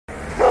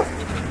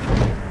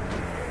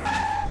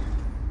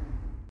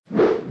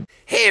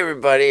Hey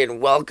everybody,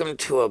 and welcome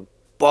to a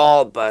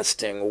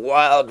ball-busting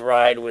wild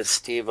ride with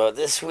Steve-O.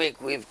 This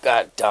week we've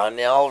got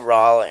Donnell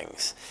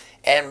Rawlings.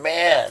 And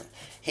man,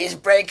 he's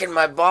breaking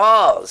my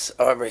balls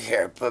over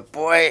here, but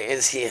boy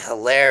is he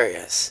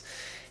hilarious.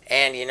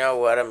 And you know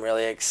what, I'm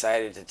really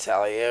excited to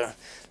tell you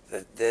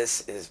that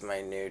this is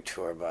my new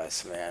tour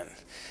bus, man.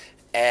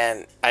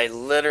 And I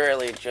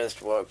literally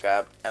just woke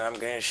up, and I'm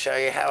going to show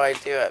you how I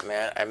do it,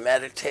 man. I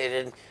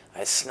meditated,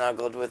 I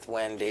snuggled with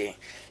Wendy,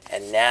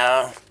 and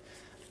now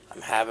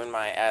I'm having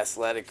my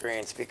athletic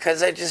greens.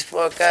 Because I just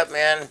woke up,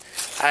 man,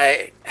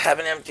 I have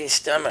an empty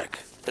stomach.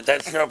 But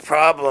that's no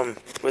problem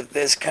with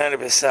this kind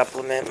of a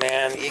supplement,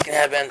 man. You can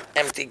have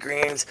empty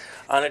greens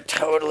on a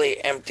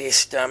totally empty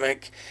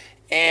stomach,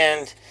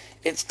 and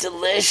it's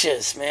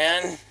delicious,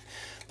 man.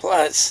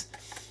 Plus,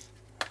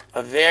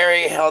 a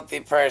very healthy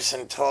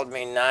person told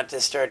me not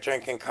to start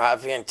drinking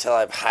coffee until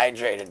I've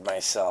hydrated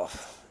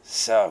myself.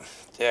 So,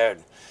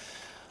 dude,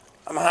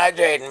 I'm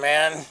hydrating,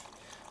 man.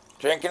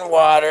 Drinking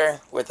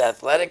water with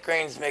athletic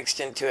greens mixed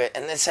into it.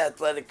 And this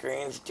athletic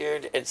greens,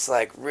 dude, it's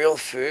like real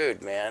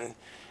food, man.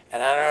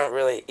 And I don't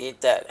really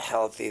eat that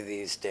healthy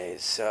these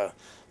days, so it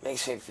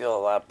makes me feel a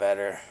lot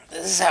better.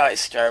 This is how I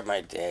start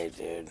my day,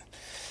 dude.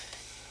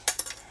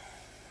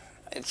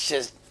 It's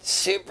just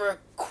super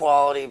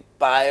quality,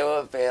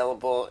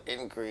 bioavailable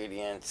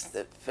ingredients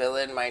that fill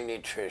in my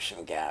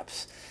nutrition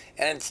gaps.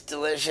 And it's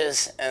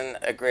delicious and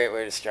a great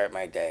way to start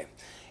my day.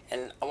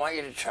 And I want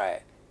you to try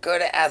it. Go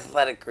to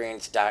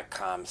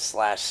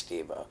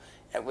athleticgreens.com/Steve-O,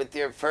 and with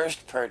your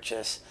first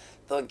purchase,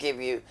 they'll give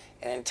you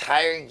an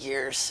entire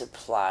year's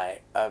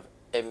supply of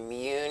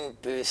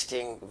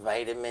immune-boosting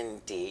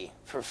vitamin D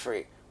for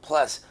free,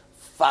 plus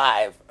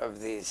 5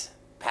 of these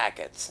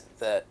packets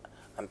that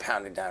I'm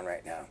pounding down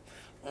right now.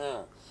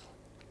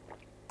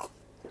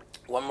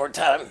 One more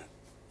time,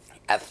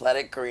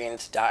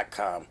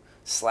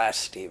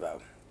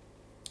 athleticgreens.com/Steve-O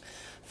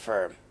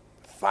for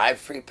 5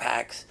 free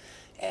packs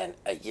and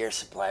a year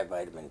supply of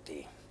vitamin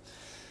D.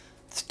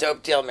 It's a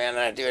dope deal, man,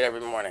 and I do it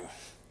every morning.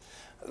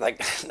 Like,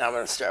 now I'm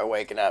going to start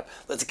waking up.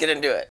 Let's get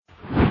into it.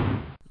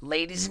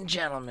 Ladies and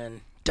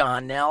gentlemen,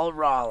 Donnell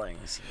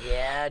Rawlings.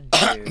 Yeah,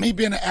 dude. Me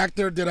being an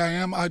actor that I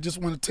am, I just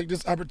want to take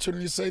this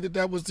opportunity to say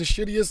that was the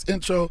shittiest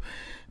intro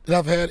that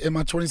I've had in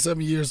my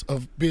 27 years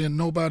of being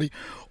nobody,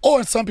 or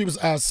in some people's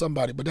eyes,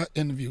 somebody. But that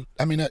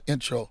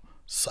intro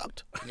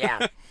sucked.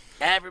 Yeah.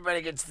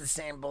 Everybody gets the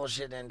same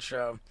bullshit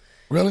intro.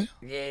 Really?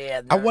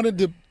 Yeah. I wanted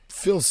to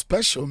feel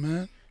special,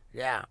 man.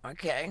 Yeah,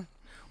 okay.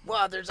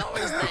 Well, there's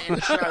always the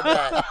intro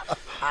that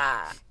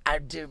I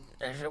do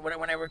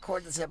when I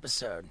record this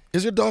episode.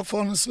 Is your dog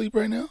falling asleep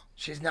right now?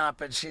 She's not,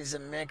 but she's a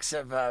mix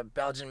of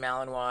Belgian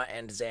Malinois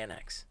and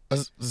Xanax.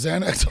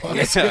 Xanax? Oh,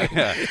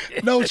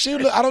 no,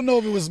 I don't know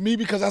if it was me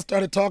because I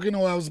started talking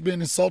or I was being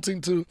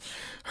insulting to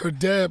her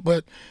dad,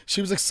 but she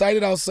was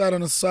excited outside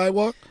on the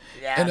sidewalk.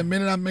 Yeah. And the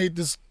minute I made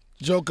this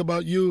joke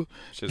about you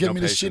giving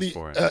me the shitty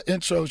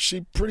intro,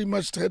 she pretty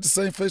much had the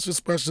same facial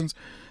expressions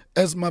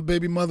as my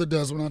baby mother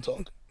does when I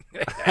talk.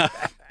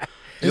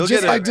 It's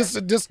just like just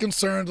a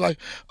disconcerted, like,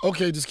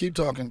 okay, just keep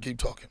talking.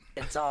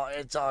 It's all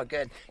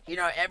good. You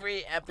know,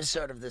 every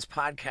episode of this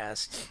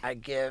podcast, I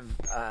give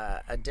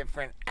a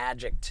different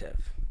adjective.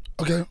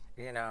 Okay.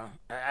 You know,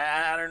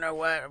 I don't know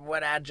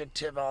what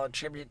adjective I'll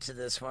attribute to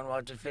this one. We'll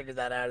have to figure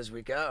that out as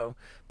we go.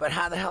 But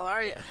how the hell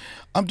are you?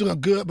 I'm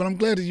doing good, but I'm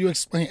glad that you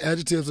explain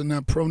adjectives and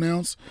not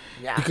pronouns.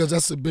 Yeah. Because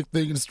that's a big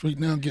thing in the street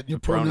now, getting your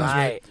pronouns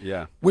right.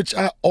 Yeah. Which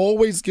I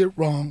always get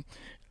wrong.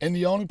 And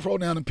the only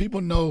pronoun, and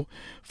people know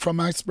from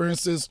my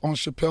experiences on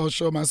Chappelle's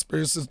show, my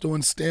experiences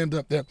doing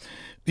stand-up, that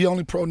the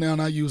only pronoun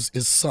I use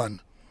is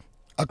son.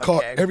 I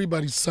call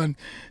everybody son.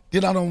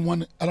 Then I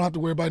don't have to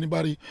worry about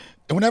anybody.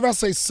 And whenever I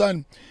say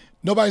son,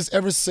 nobody's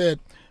ever said,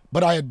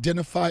 but I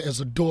identify as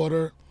a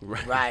daughter.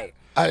 Right.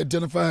 I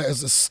identify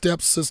as a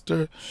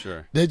stepsister.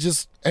 Sure. They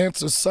just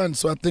answer son.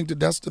 So I think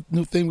that's the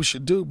new thing we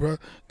should do, bro.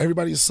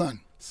 Everybody is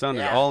son. Son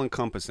is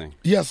all-encompassing.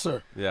 Yes,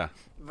 sir. Yeah.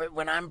 But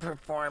when I'm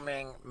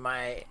performing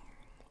my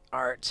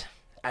art,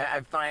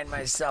 I find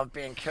myself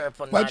being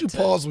careful not to... Why'd you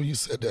pause when you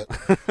said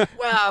that?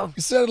 Well...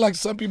 You said it like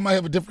some people might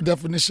have a different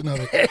definition of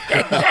it.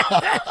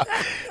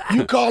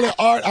 You call it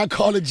art, I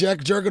call it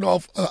Jack jerking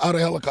off out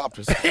of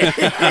helicopters.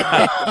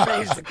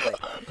 Basically.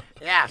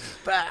 Yeah,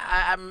 but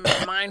I'm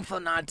mindful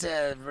not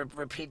to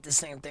repeat the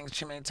same things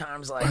too many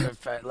times. Like,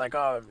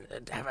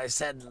 have I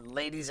said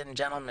ladies and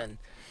gentlemen?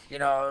 You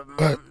know,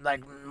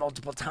 like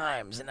multiple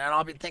times. And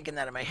I'll be thinking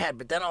that in my head.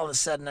 But then all of a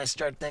sudden I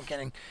start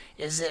thinking,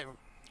 is it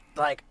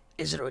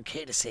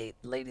okay to say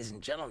ladies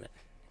and gentlemen?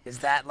 Is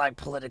that like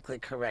politically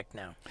correct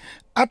now?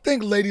 I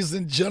think ladies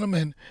and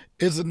gentlemen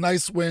is a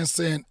nice way of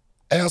saying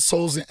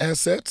assholes and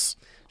assets.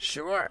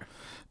 Sure.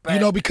 But you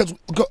know, because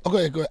go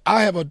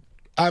ahead.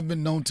 I've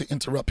been known to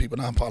interrupt people,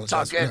 and I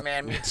apologize. It's all good,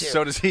 man. Me too.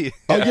 So does he.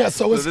 Oh yeah,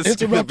 so it's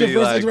interrupted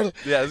versus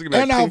interrupted. Yeah, this is gonna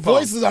be and our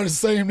voices are the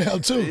same now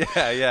too.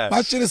 Yeah.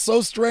 My shit is so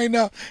strange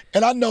now,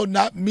 and I know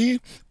not me,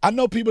 I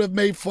know people have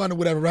made fun or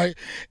whatever, right?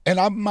 And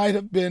I might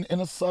have been in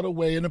a subtle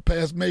way in the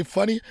past made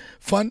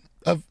fun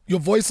of your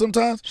voice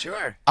sometimes.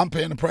 Sure. I'm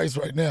paying the price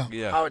right now.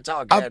 Yeah. Oh, it's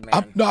all good,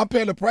 man. I'm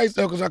paying the price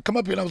though because I come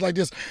up here and I was like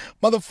this,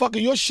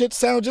 motherfucker, your shit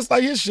sounds just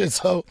like his shit.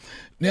 So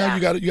now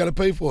you got to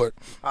pay for it.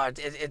 Oh,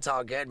 it's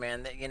all good,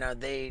 man. You know,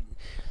 they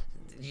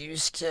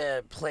used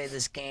to play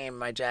this game.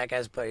 My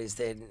jackass buddies,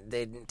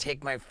 they'd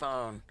take my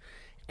phone,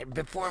 and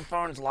before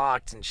phones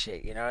locked and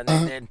shit, you know,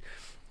 and they'd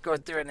go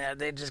through and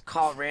they'd just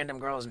call random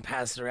girls and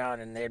pass it around,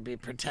 and they'd be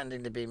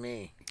pretending to be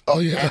me. Oh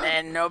yeah.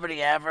 And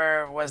nobody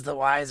ever was the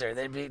wiser.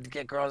 They'd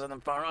get girls on the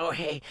phone. Oh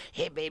hey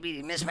baby,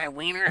 you miss my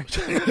wiener?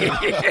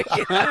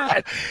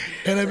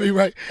 And I'd be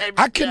right.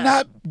 I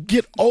cannot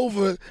get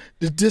over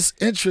the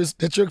disinterest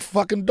that your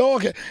fucking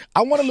dog had.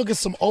 I want to look at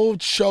some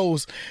old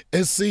shows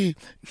and see,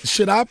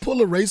 should I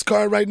pull a race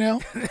card right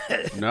now?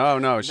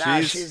 No, she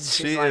like is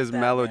that,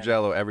 mellow man.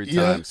 jello every time.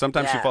 Yeah.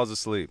 Sometimes she Yeah. falls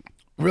asleep.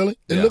 Really?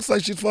 It Yeah. looks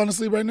like she's falling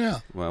asleep right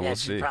now. Well, Yeah, we'll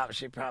she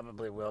see.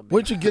 probably will be.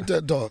 Where'd you get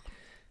that dog?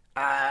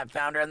 I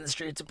found her on the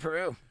streets of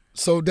Peru.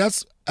 So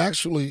that's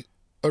actually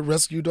a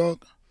rescue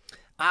dog?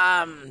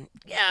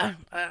 Yeah,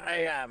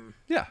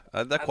 Yeah,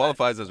 that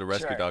qualifies as a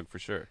rescue Sure. dog for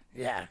sure.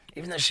 yeah.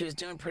 Even though she was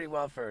doing pretty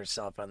well for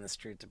herself on the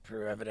streets of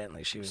Peru,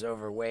 evidently she was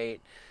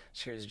overweight.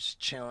 She was just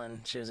chilling.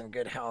 She was in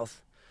good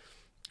health.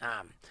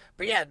 But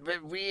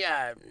we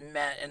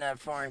met in a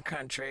foreign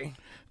country.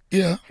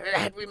 Yeah.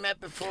 Had we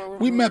met before?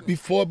 We met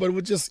before, but it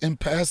was just in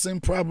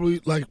passing, probably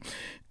like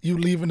you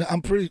leaving.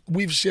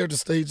 We've shared the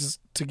stages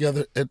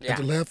together at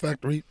the Laugh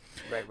Factory.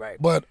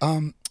 Right. But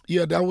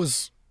yeah, that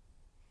was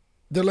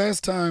the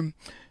last time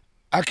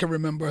I can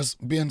remember us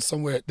being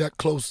somewhere that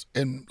close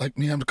and like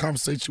me having a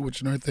conversation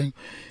with you and everything.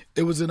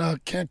 It was in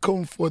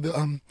Cancun for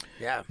the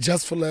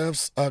Just for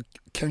Laughs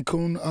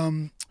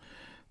Cancun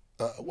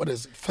what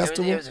is it,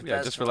 festival? It was a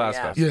festival, just for last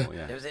yeah. festival.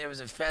 Yeah. It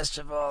was a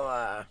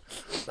festival,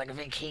 like a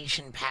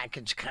vacation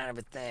package kind of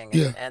a thing.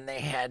 Yeah. And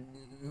they had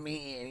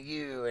me and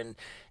you and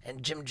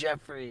Jim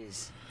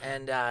Jeffries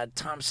and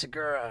Tom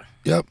Segura.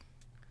 Yep.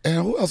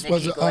 And who else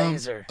was Nikki it?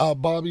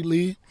 Glazer. Bobby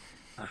Lee.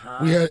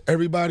 We had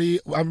everybody.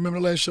 I remember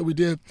the last show we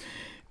did.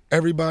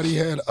 Everybody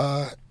had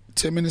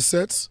 10-minute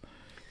sets,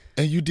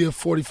 and you did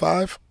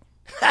 45.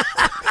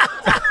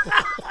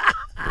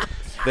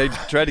 They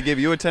tried to give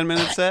you a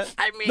 10-minute set?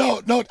 I mean,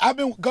 No.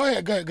 Go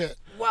ahead.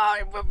 well,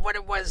 what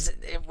it was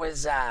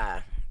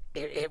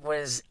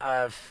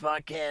a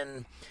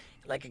fucking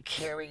like a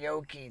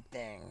karaoke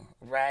thing,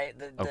 right?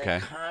 The Okay.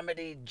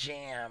 comedy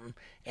jam,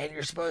 and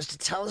you're supposed to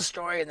tell a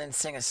story and then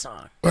sing a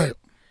song. Right.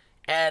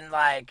 And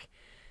like,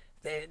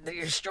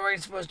 your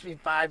story's supposed to be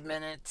 5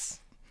 minutes.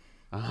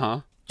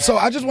 Uh-huh. So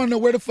I just want to know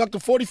where the fuck the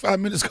 45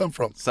 minutes come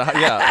from. So,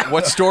 yeah,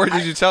 what story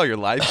did you tell? Your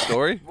life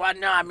story? Well,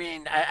 no, I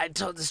mean, I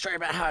told the story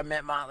about how I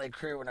met Motley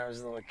Crue when I was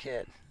a little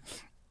kid.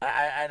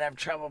 I'd have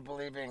trouble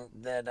believing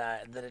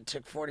that it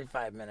took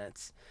 45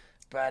 minutes.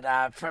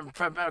 But from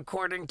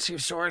according to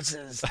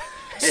sources,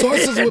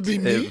 Sources would be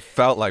me. It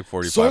felt like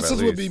 45 Sources at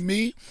least. would be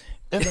me.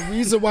 And the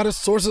reason why the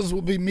sources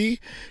would be me,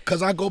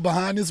 because I go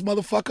behind this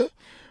motherfucker,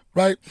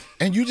 right?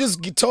 And you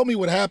just told me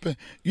what happened.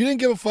 You didn't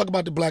give a fuck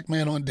about the black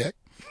man on deck.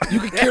 You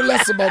could care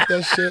less about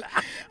that shit.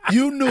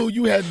 You knew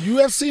you had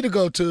UFC to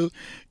go to.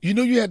 You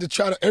knew you had to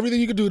try to everything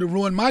you could do to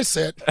ruin my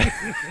set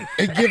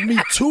and give me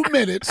 2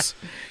 minutes.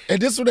 And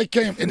this is where they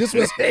came. And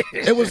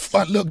it was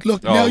fun. Look,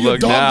 now your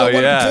look dog now, don't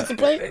want to yeah.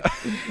 participate.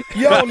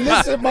 Yo,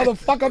 listen,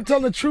 motherfucker, I'm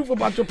telling the truth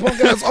about your punk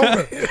ass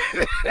owner.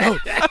 No,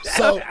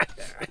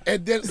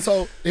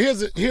 so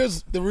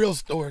here's the real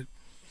story.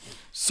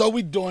 So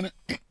we doing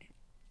it.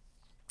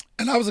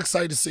 And I was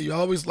excited to see you. I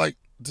always like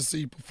to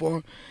see you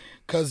perform,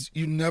 because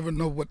you never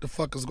know what the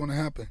fuck is going to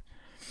happen.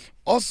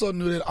 Also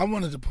knew that I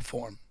wanted to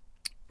perform,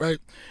 right?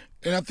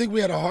 And I think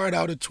we had a hard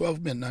out at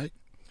 12 midnight.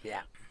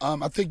 yeah,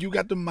 I think you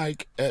got the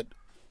mic at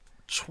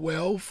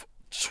 12,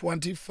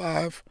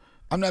 25.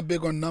 I'm not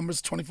big on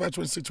numbers, 25,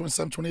 26,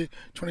 27, 28,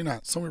 29,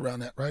 somewhere around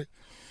that, right?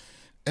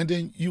 And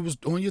then you was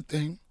doing your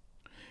thing,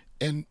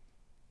 and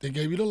they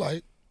gave you the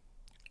light.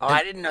 Oh,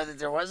 I didn't know that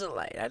there was a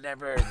light. I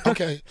never.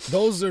 Okay,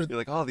 those are... You're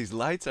like, oh, these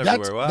lights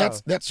everywhere. Wow.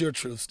 That's your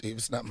truth, Steve.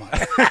 It's not mine.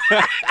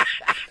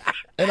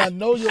 And I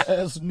know your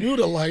ass knew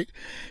the light,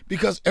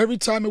 because every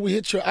time it would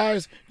hit your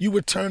eyes, you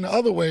would turn the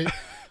other way,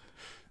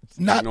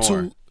 not Ignore.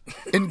 to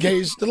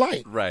engage the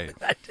light. Right.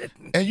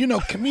 And you know,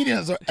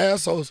 comedians are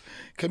assholes.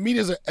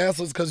 Comedians are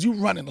assholes because you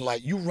running the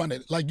light. You run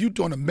it like you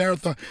doing a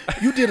marathon.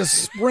 You did a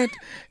sprint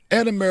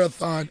and a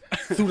marathon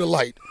through the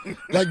light.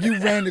 Like you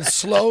ran it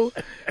slow,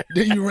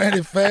 then you ran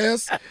it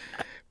fast,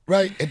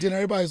 right? And then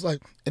everybody's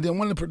like, and then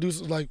one of the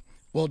producers was like,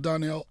 well,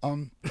 Donnell,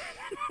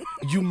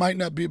 you might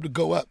not be able to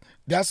go up.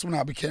 That's when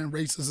I became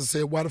racist and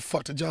said, why the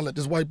fuck did y'all let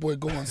this white boy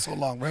go on so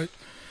long, right?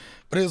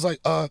 But it was like,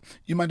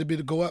 you might not be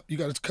able to go up. You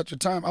got to cut your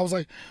time. I was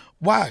like,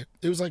 why?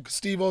 It was like,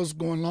 Steve-O's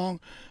going long.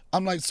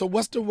 I'm like, so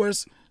what's the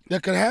worst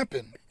that could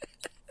happen?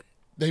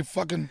 They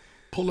fucking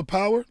pull the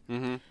power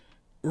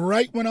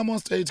right when I'm on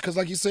stage, because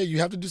like you said, you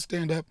have to do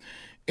stand-up,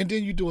 and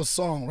then you do a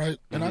song, right?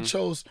 And I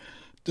chose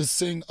to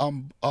sing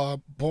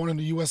Born in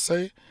the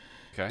USA,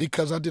 Okay.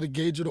 because I did a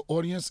gauge of the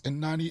audience,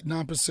 and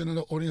 99% of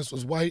the audience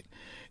was white,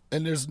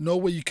 and there's no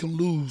way you can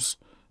lose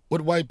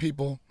with white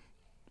people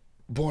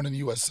born in the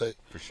USA.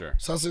 For sure.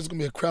 So I said it's going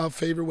to be a crowd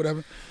favorite,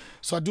 whatever.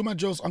 So I do my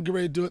jokes. I'm getting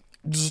ready to do it.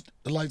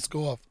 The lights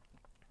go off.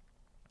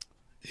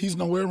 He's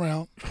nowhere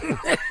around.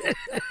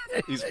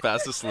 He's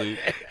fast asleep.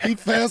 He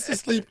fast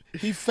asleep.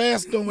 He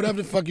fast doing whatever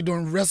the fuck he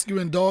doing,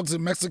 rescuing dogs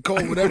in Mexico,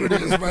 whatever it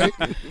is, right?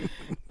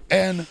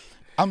 And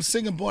I'm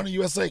singing Born in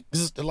USA.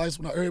 The lights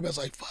went out. Everybody's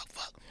like,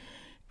 fuck.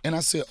 And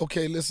I said,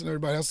 okay, listen,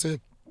 everybody. I said,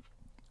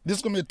 this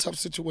is going to be a tough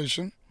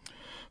situation.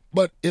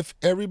 But if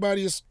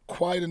everybody is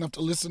quiet enough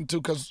to listen to,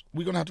 because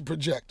we're going to have to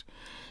project.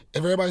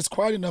 If everybody's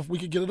quiet enough, we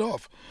could get it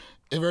off.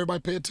 If everybody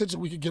pay attention,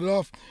 we could get it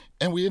off.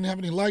 And we didn't have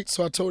any lights,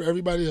 so I told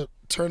everybody to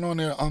turn on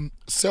their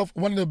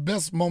one of the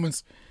best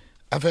moments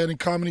I've had in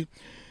comedy,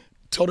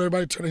 told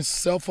everybody to turn their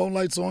cell phone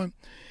lights on.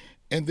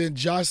 And then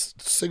Josh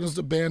signals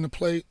the band to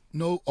play.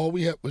 All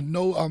we had was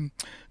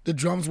the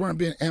drums weren't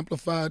being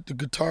amplified, the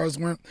guitars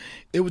weren't.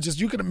 It was just,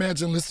 you can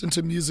imagine listening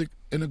to music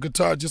and a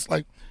guitar just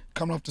like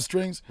coming off the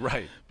strings.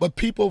 Right. But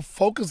people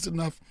focused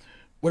enough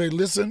where they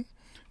listened,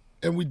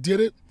 and we did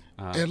it.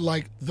 And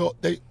like the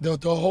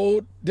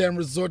whole damn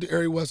resort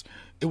area was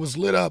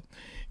lit up,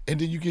 and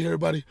then you can hear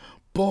everybody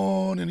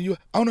born in the U.S.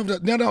 I don't know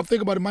if now that I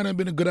think about it, might have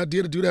been a good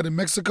idea to do that in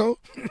Mexico.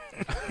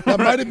 That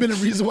might have been the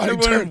reason why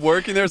Everyone they turned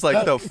working there's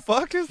like, the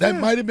fuck is that?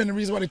 That might have been the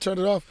reason why they turned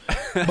it off.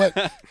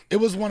 But it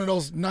was one of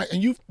those nights,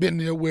 and you've been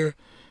there where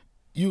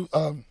you're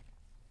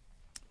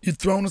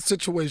thrown in a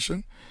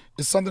situation.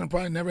 It's something I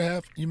probably never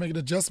have. You make an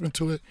adjustment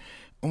to it,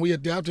 and we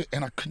adapted.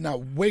 And I could not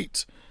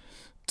wait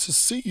to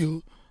see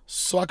you,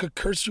 so I could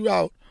curse you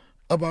out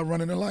about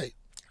running the light.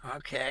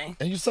 Okay.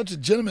 And you're such a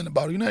gentleman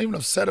about it. You're not even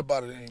upset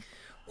about it anymore.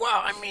 Well,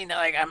 I mean,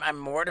 like I'm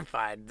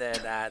mortified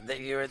that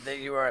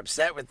you were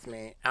upset with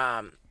me.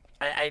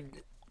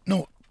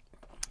 No,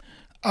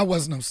 I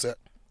wasn't upset.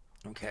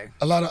 Okay.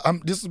 A lot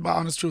of this is my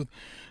honest truth.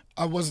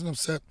 I wasn't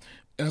upset,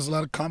 and there's a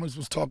lot of comics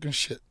was talking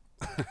shit,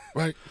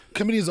 right?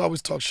 Comedians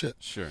always talk shit.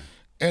 Sure.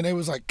 And they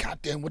was like, God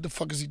damn, what the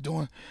fuck is he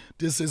doing?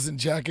 This isn't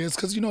Jackass.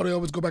 Because, they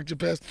always go back to your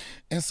past.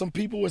 And some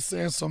people were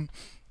saying some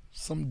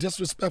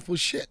disrespectful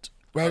shit,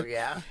 right? Oh,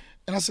 yeah?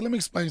 And I said, let me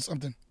explain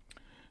something.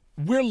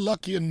 We're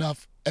lucky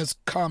enough as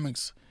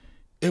comics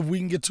if we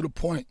can get to the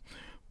point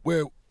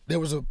where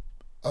there was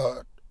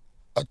a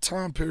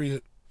time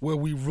period where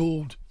we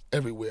ruled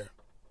everywhere,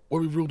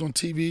 where we ruled on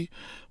TV,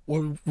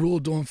 where we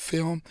ruled on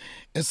film.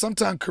 And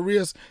sometimes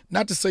careers,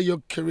 not to say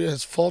your career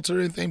has faltered or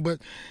anything, but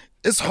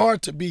it's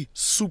hard to be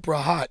super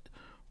hot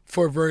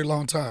for a very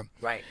long time.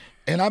 Right.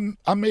 And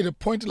I made a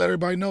point to let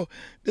everybody know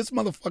this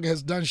motherfucker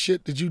has done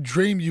shit that you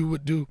dreamed you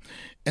would do,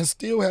 and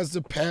still has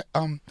the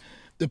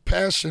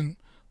passion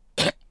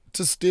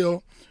to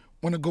still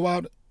want to go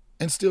out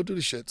and still do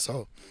the shit.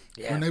 So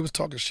when they was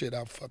talking shit,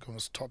 I fucking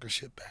was talking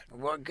shit back.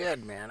 Well,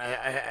 good, man.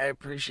 I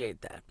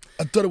appreciate that.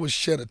 I thought it would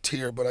shed a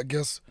tear, but I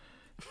guess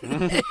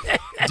it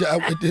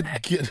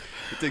didn't get.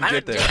 It didn't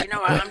get there.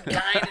 I'm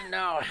dying to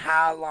know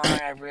how long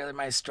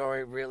my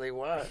story really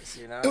was.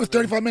 It was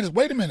 35 minutes.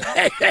 Wait a minute.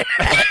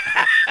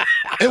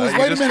 It was you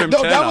just trimmed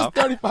No, 10 that off.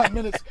 was 35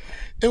 minutes.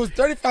 It was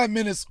 35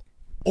 minutes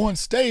on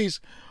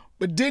stage,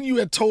 but then you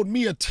had told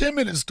me a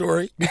 10-minute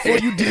story before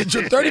you did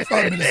your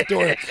 35-minute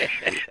story.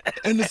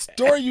 And the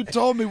story you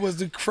told me was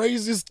the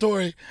craziest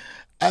story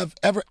I've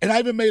ever, and I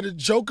even made a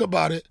joke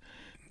about it.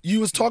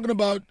 You was talking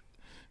about,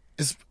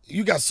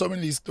 you got so many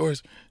of these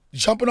stories,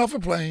 jumping off a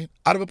plane,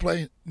 out of a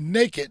plane,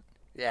 naked,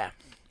 Yeah.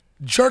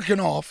 jerking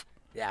off.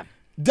 Yeah.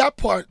 That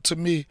part to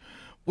me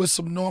was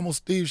some normal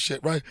Steve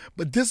shit, right?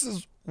 But this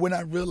is when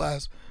I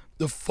realized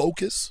the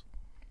focus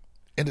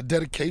and the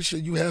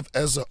dedication you have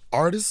as an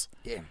artist.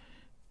 Yeah.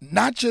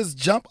 Not just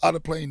jump out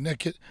of plane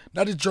naked,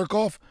 not to jerk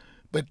off,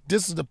 but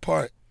this is the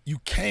part you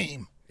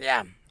came.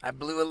 Yeah. I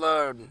blew a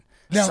load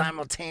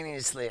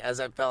simultaneously as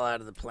I fell out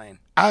of the plane.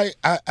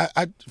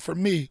 For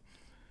me,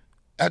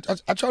 I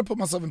try to put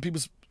myself in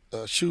people's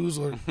shoes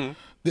or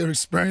their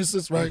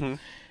experiences, right? Mm-hmm.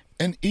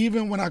 And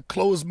even when I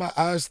close my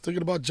eyes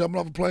thinking about jumping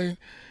off a plane,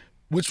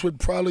 which would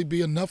probably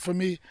be enough for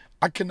me,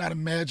 I cannot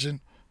imagine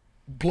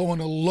blowing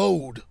a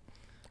load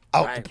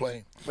out the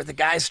plane. With the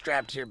guy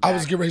strapped to your back. I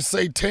was getting ready to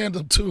say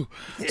tandem too.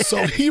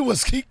 So he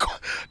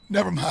caught,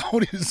 never mind,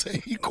 what did he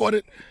say? He caught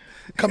it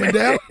coming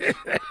down?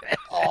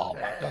 Oh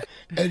my God.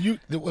 And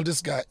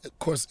this guy, of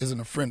course, isn't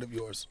a friend of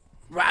yours.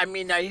 Right, I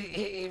mean, no,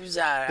 he was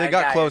They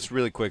got close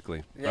really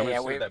quickly. Yeah,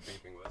 yeah. That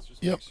beeping was.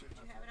 Just yep. make sure. Do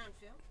you have it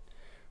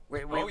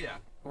on film? Oh, yeah.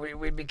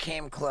 We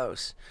became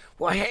close.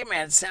 Well, hey,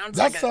 man, it sounds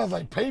that sounds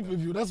like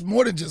pay-per-view. That's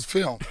more than just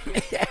film.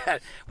 Yeah.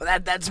 Well,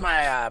 that's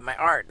my my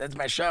art. That's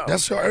my show.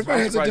 That's your.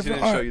 Everybody has a different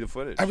didn't art. show you the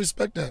footage. I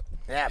respect that.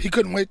 Yeah. He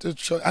couldn't wait to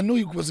show. I knew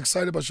he was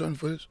excited about showing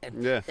footage.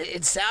 Yeah.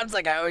 It sounds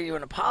like I owe you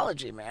an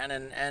apology, man,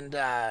 and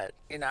I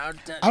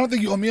don't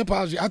think you owe me an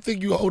apology. I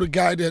think you owe the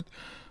guy that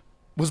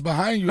was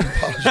behind you an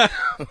apology.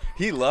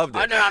 He loved it.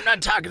 Oh no, I'm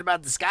not talking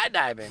about the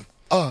skydiving.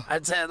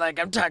 I'd say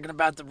I'm talking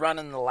about the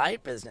running the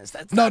light business.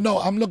 That's No,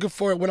 I'm looking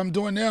for it. What I'm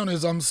doing now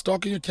is I'm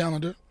stalking your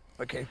calendar,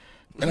 okay.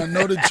 and I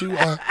know that you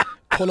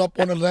pull up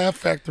on the Laugh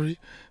Factory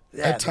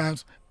at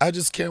times. I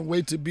just can't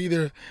wait to be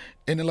there.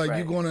 And then, like, Right.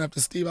 you going on after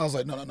Steve, I was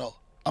like, no.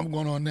 I'm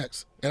going on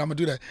next. And I'm going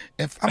to do that.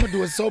 If I'm going to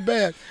do it so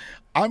bad,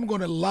 I'm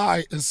going to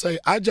lie and say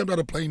I jumped out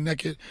of a plane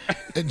naked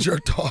and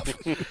jerked off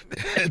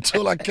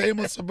until I came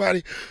on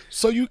somebody,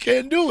 so you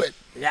can't do it.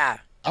 Yeah.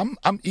 I'm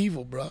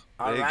evil, bro.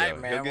 There you go.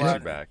 man. He'll get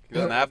you back. He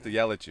doesn't have to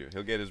yell at you.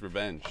 He'll get his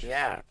revenge.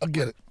 Yeah. I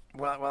get it.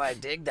 Well, I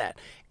dig that.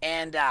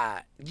 And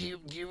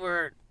you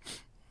were.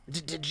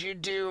 Did you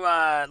do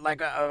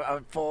like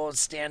a full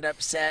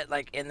stand-up set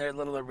like in their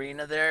little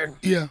arena there?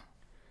 Yeah.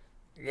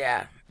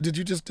 Yeah. Did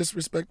you just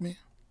disrespect me?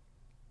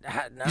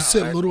 No. You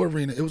said little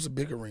arena. It was a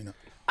big arena.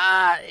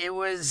 It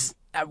was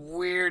a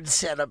weird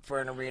setup for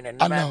an arena.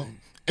 I know.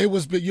 It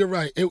was big. You're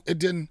right. It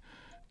didn't.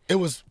 It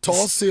was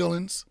tall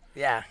ceilings.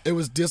 Yeah. It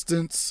was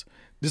distance.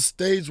 The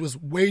stage was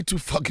way too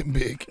fucking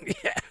big.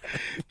 Yeah.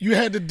 You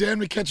had to damn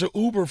near catch an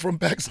Uber from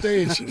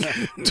backstage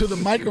to the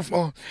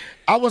microphone.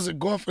 I wasn't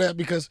going for that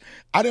because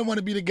I didn't want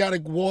to be the guy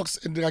that walks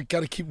and I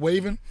got to keep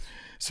waving.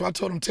 So I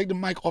told him, take the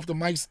mic off the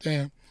mic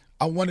stand.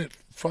 I want it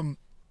from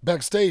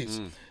backstage.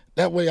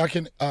 That way I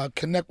can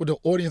connect with the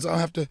audience. I don't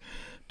have to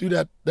do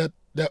that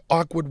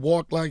awkward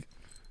walk like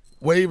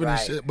waving and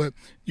shit. But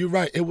you're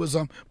right. It was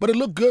but it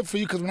looked good for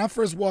you because when I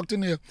first walked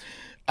in there,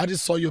 I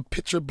just saw your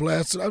picture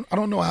blasted. I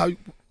don't know how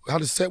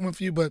the set went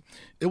for you, but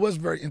it was a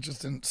very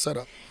interesting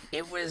setup.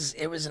 It was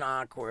an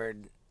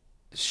awkward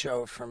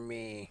show for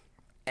me.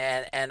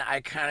 And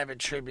I kind of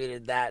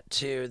attributed that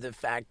to the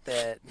fact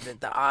that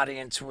the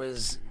audience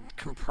was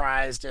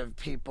comprised of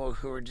people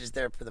who were just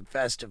there for the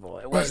festival.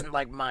 It wasn't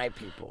like my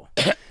people.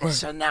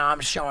 So now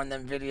I'm showing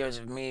them videos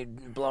of me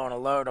blowing a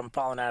load. I'm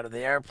falling out of the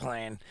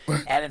airplane.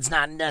 And it's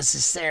not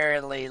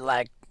necessarily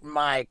like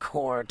my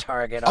core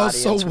target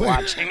audience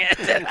watching it.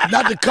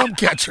 Not the cum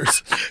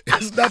catchers.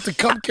 It's not the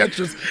cum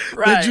catchers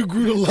that you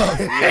grew to love.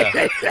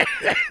 Yeah.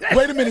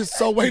 Wait a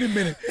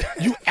minute.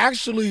 You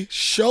actually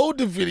showed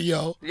the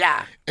video.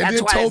 Yeah. And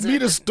then told me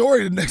the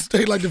story the next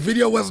day like the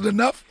video wasn't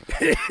enough.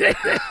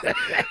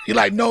 You're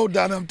like, no,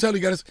 Donna, I'm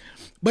telling you guys.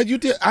 But you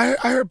did. I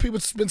heard people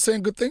been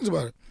saying good things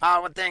about it.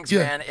 Oh, well, thanks,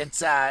 man.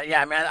 It's I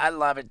mean, I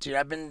love it, dude.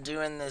 I've been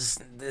doing this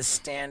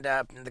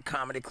stand-up in the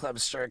comedy club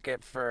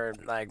circuit for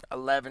like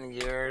 11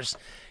 years.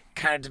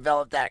 Kind of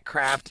developed that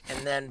craft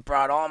and then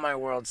brought all my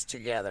worlds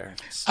together.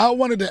 I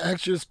wanted to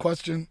ask you this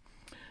question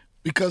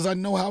because I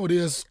know how it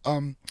is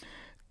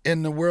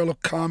in the world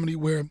of comedy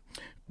where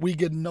we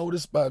get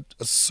noticed by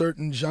a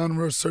certain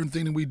genre, a certain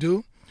thing that we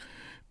do,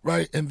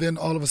 right? And then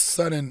all of a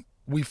sudden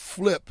we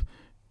flip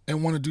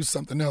and want to do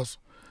something else.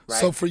 Right.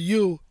 So for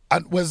you,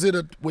 was it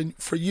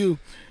for you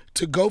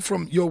to go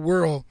from your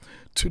world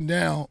to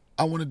now,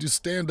 I want to do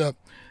stand-up,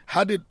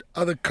 how did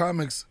other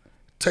comics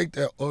take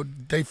that, or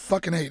they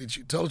fucking hated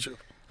you? Tell the truth.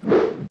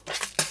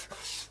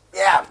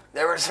 Yeah,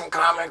 there were some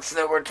comics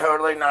that were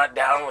totally not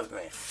down with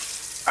me.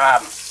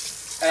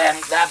 And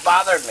that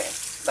bothered me.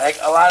 Like,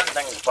 a lot of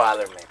things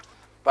bother me.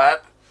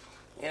 But,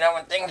 you know,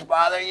 when things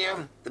bother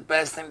you, the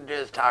best thing to do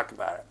is talk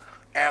about it.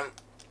 And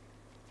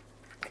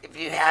if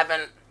you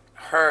haven't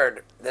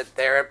heard that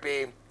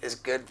therapy is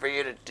good for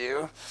you to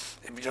do,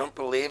 if you don't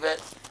believe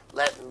it,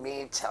 let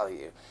me tell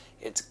you,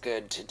 it's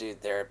good to do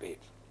therapy.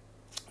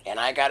 And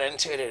I got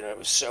into it and it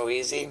was so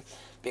easy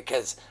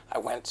because I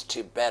went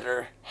to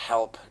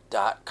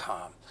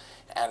betterhelp.com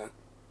and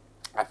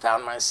I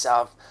found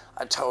myself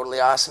a totally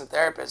awesome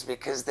therapist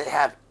because they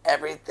have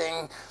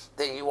everything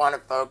that you want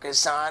to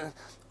focus on,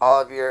 all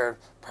of your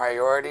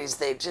priorities.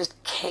 They just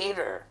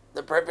cater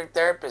the perfect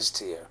therapist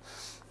to you.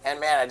 And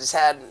man, I just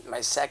had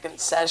my second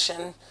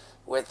session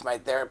with my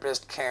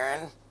therapist,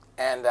 Karen,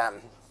 and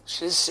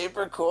she's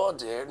super cool,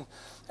 dude.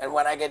 And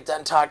when I get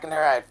done talking to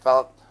her, I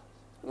felt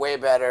way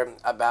better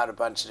about a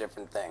bunch of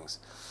different things.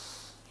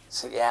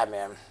 So yeah,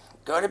 man,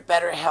 go to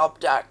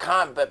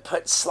betterhelp.com, but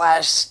put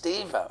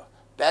 /Stevo.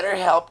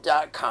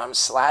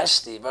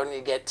 betterhelp.com/Stevo, and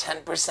you get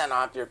 10%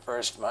 off your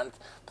first month.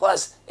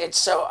 Plus, it's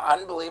so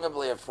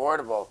unbelievably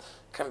affordable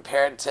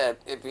compared to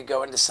if you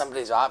go into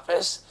somebody's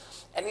office,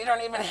 and you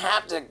don't even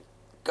have to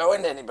go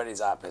into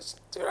anybody's office.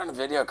 Do it on a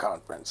video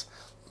conference.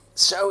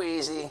 So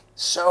easy,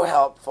 so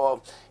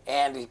helpful,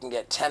 and you can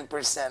get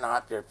 10%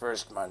 off your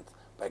first month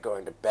by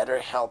going to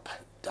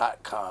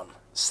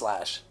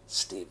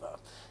betterhelp.com/Stevo.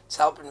 It's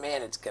helping me,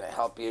 and it's going to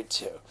help you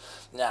too.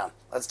 Now,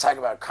 let's talk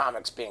about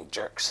comics being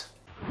jerks.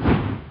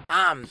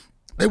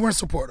 They weren't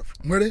supportive,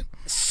 were they?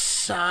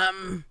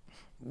 Some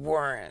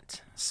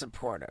weren't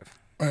supportive.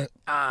 Right.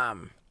 I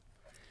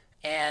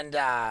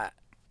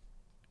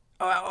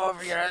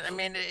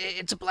mean,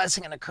 it's a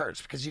blessing and a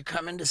curse because you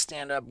come into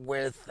stand-up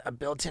with a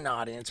built-in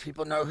audience.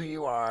 People know who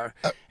you are,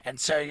 and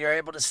so you're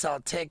able to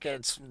sell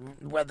tickets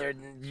whether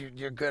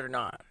you're good or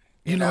not.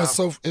 You know, it's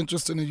so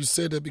interesting that you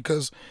said that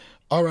because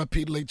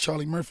R.I.P. late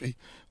Charlie Murphy,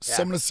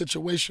 similar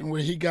situation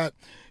where he got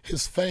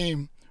his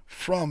fame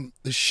from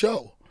the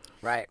show.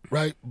 Right.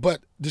 Right?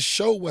 But the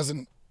show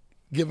wasn't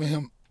giving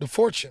him the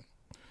fortune.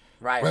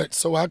 Right. Right?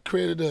 So I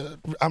created a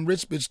I'm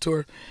Rich Bitch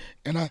tour,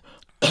 and I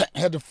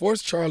had to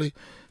force Charlie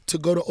to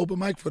go to open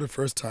mic for the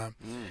first time.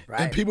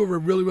 Right. And people were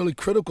really, really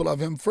critical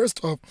of him.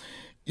 First off,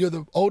 you're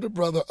the older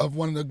brother of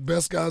one of the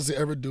best guys to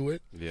ever do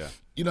it. Yeah.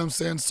 You know what I'm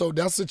saying? So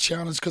that's a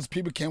challenge because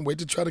people can't wait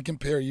to try to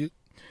compare you.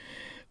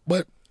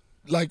 But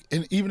like,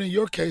 and even in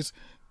your case,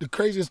 the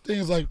craziest thing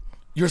is like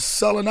you're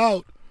selling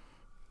out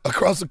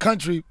across the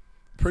country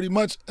pretty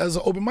much as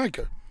an open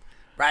micer.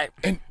 Right.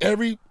 And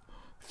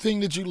everything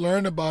that you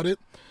learn about it,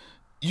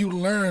 you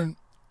learn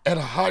at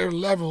a higher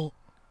level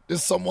than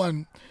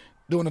someone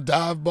doing a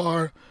dive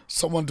bar,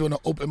 someone doing an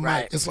open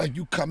Right. mic. It's like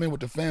you come in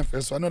with the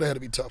fanfare, so I know that had to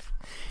be tough.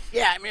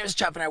 Yeah, I mean, it was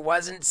tough, and I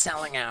wasn't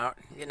selling out.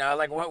 You know,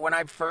 like when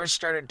I first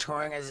started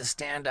touring as a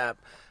stand-up,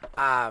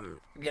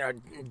 you know,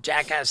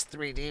 Jackass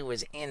 3D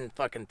was in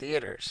fucking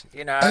theaters,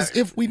 you know? As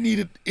if we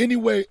needed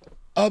any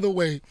other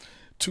way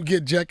to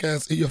get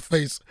Jackass in your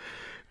face.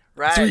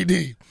 Right.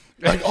 3D.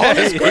 Like all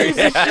this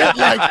crazy shit,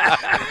 like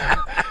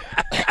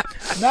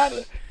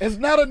it's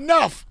not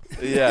enough.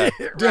 Yeah.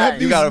 To have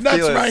these gotta nuts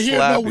feel it right here.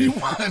 No, slappy. we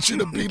want you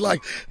to be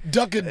like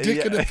ducking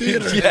dick in the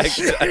theater. Yeah,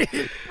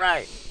 exactly.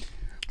 Right.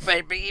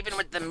 But even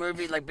with the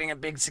movie like being a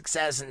big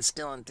success and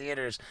still in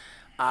theaters,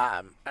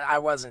 I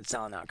wasn't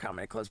selling out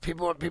comedy clubs.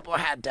 People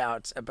had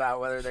doubts about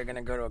whether they're going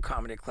to go to a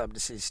comedy club to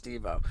see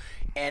Steve-O.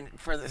 And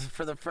for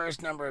the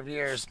first number of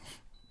years,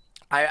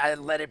 I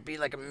let it be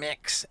like a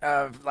mix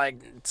of like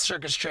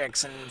circus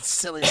tricks and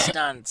silly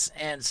stunts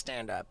and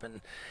stand-up.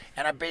 And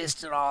I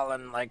based it all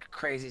on like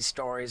crazy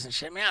stories and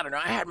shit. I mean, I don't know.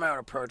 I had my own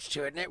approach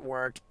to it and it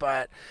worked.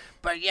 But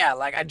yeah,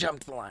 like I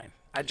jumped the line.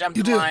 I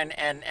jumped the line,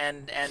 and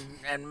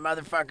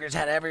motherfuckers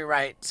had every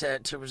right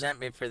to resent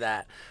me for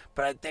that.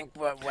 But I think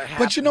what happened...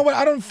 But you know what?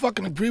 I don't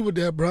fucking agree with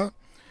that, bro.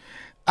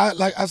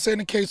 I say in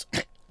the case,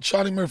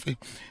 Charlie Murphy,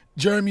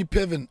 Jeremy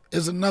Piven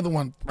is another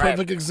one. Perfect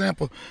Right.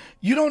 example.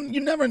 You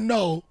never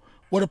know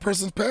what a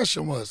person's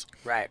passion was.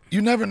 Right.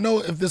 You never know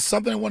if there's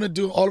something I want to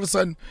do. All of a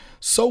sudden,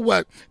 so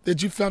what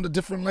that you found a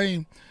different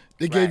lane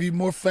that gave Right. you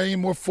more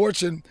fame, more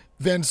fortune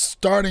than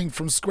starting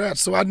from scratch.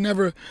 So I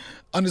never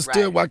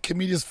understood Right. why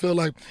comedians feel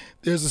like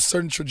there's a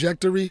certain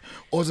trajectory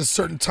or there's a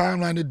certain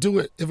timeline to do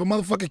it. If a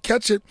motherfucker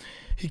catch it,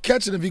 he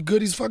catch it. If he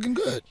good, he's fucking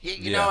good.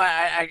 You know,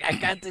 I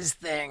got this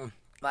thing,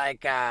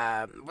 like,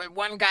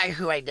 one guy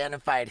who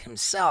identified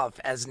himself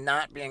as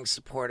not being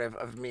supportive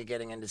of me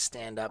getting into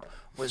stand-up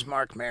was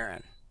Mark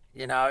Maron.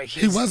 You know,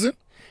 He wasn't.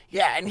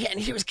 Yeah, and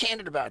he was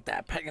candid about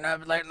that. But, you know,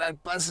 like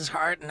bless his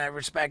heart, and I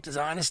respect his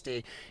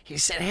honesty. He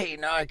said, hey, you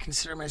know, I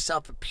consider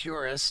myself a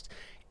purist,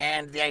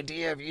 and the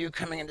idea of you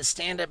coming into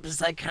stand-up is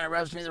like kind of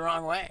rubs me the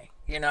wrong way,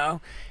 you know?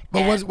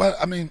 But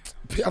And-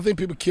 I think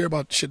people care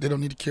about shit they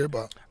don't need to care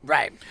about.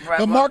 Right. But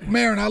well, Mark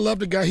Maron, I love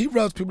the guy. He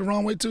rubs people the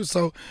wrong way too.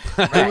 So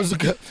it was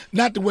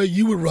not the way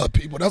you would rub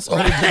people. That's all.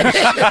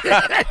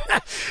 right.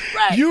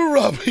 You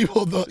rub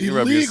people the You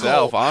rub illegal,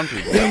 yourself on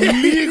people. the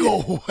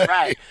illegal way.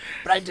 Right.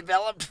 But I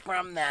developed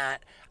from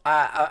that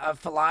a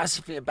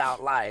philosophy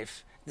about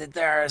life that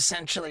there are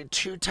essentially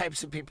two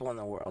types of people in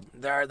the world.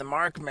 There are the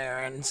Mark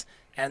Marons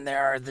and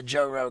there are the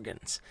Joe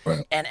Rogans.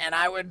 Right. And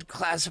I would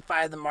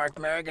classify the Mark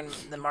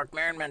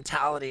Maron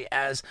mentality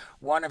as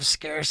one of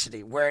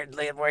scarcity, where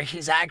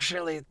he's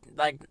actually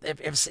like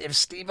if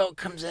Steve-O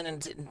comes in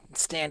and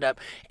stand up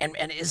and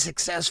is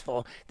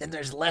successful, then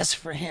there's less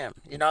for him.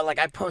 You know, like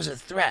I pose a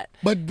threat.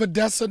 But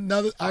that's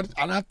another. I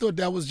thought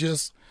that was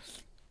just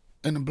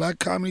in the black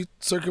comedy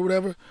circuit,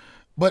 whatever.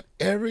 But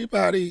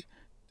everybody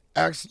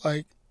acts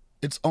like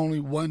it's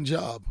only one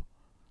job.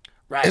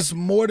 Right. It's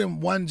more than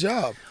one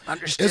job.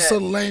 Understood. It's a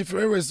lane for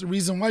everyone. It's the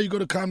reason why you go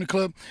to comedy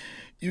club.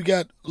 You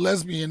got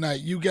lesbian night.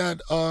 You got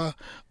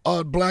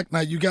black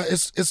night. You got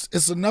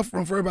it's enough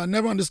room for everybody. I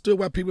never understood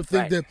why people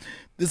think Right. that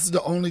this is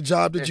the only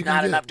job that There's you can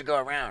not get. enough to go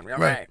around. You're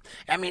Right. right.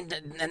 I mean,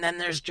 and then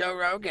there's Joe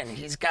Rogan.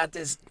 He's got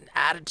this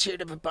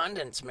attitude of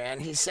abundance, man.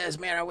 He says,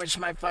 man, I wish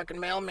my fucking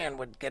mailman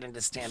would get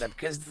into stand-up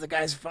because the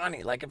guy's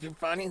funny. Like, if you're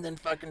funny, then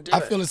fucking do I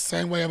it. feel the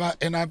same way about,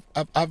 and I've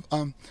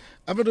been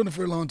doing it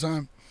for a long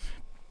time,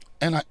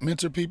 and I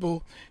mentor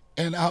people,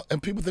 and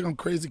people think I'm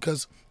crazy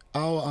because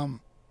I'll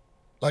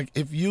like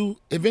if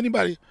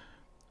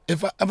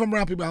I'm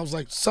around people, I was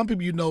like, some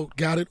people you know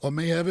got it or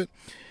may have it,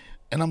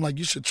 and I'm like,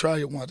 you should try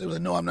it once. They were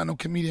like, no, I'm not no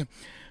comedian,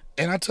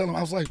 and I tell them,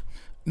 I was like,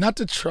 not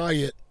to try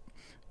it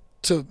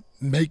to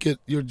make it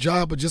your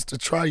job, but just to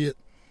try it,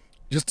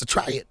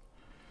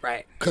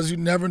 Right. because you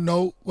never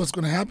know what's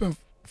going to happen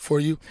for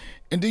you,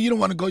 and then you don't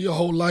want to go your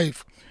whole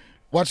life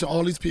watching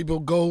all these people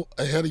go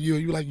ahead of you,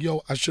 and you're like,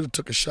 yo, I should have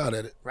took a shot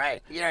at it.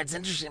 Right. You know, it's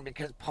interesting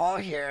because Paul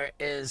here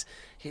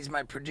he's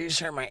my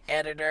producer, my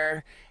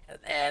editor,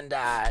 and,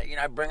 you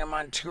know, I bring him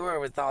on tour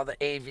with all the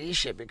AV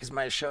shit because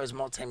my show is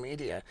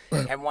multimedia.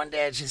 Right. And one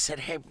day I just said,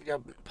 hey,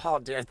 yo,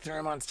 Paul, dude, I threw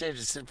him on stage. I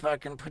said,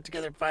 fucking put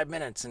together 5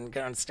 minutes and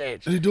get on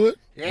stage. Did he do it?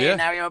 Yeah,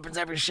 now he opens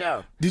every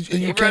show. And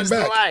you He came runs the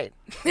back? light.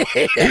 He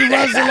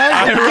runs the light.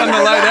 I run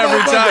the light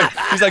every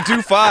time. He's like,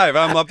 do 5.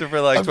 I'm up there for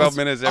like 12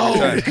 minutes every Oh,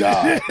 time.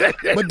 God.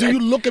 But do you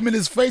look him in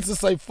his face and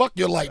say, fuck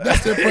your light?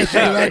 That's the impression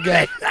that I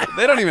got.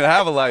 They don't even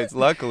have a lights,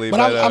 luckily. But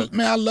But,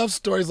 man, I love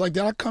stories like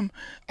that.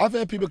 I've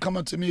had people come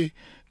up to me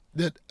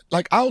that,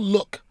 like, I'll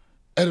look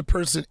at a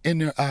person in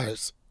their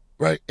eyes,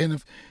 right? And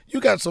if you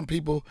got some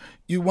people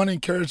you want to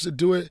encourage to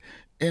do it,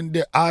 and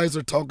their eyes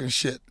are talking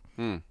shit.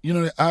 You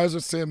know, their eyes are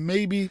saying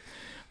maybe,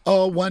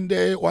 oh, one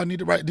day, or I need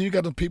to write. Then you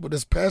got the people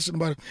that's passionate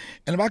about it.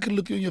 And if I could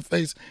look you in your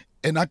face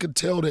and I could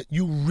tell that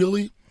you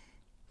really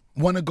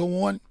want to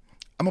go on,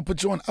 I'm going to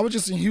put you on. I was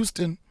just in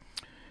Houston,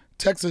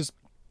 Texas,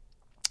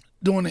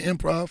 doing the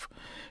improv.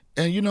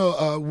 And you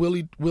know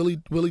Willie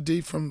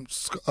D from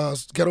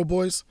Ghetto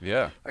Boys?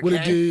 Yeah. Okay. Willie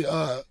D,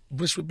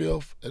 Bushwick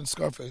Bill, and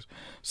Scarface.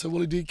 So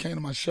Willie D came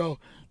to my show,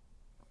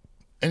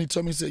 and he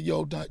told me, he said,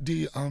 yo,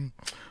 D,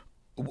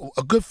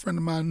 a good friend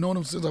of mine, known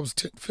him since I was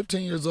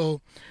 15 years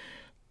old,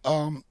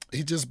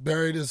 he just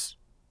buried his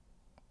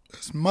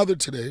mother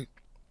today.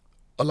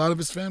 A lot of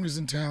his family's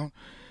in town.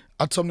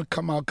 I told him to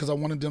come out because I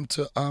wanted them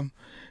to,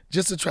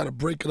 just to try to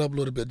break it up a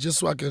little bit, just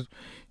so I could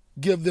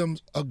give them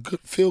a good,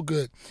 feel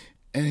good.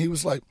 And he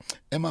was like,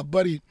 and my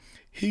buddy,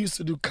 he used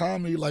to do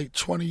comedy like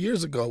 20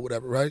 years ago,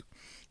 whatever, right?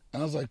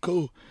 And I was like,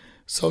 cool.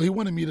 So he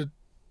wanted me to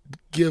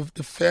give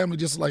the family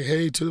just like,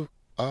 hey, to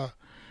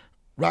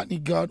Rodney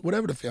God,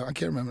 whatever the family, I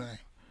can't remember the name.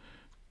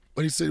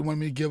 But he said he wanted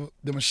me to give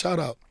them a shout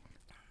out.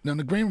 Now in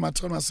the green room, I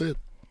told him, I said,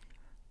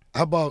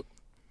 how about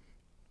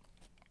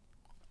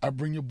I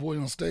bring your boy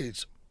on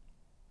stage,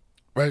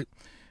 right?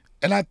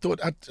 And I thought,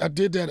 I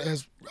did that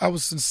as, I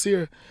was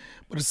sincere,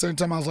 but at the same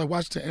time, I was like,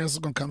 watch the answer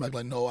gonna come back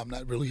like, no, I'm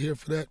not really here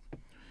for that.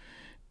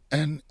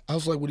 And I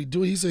was like, would he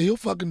do it? He said, he'll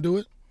fucking do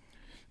it.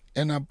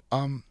 And I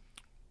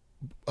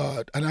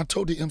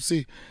told the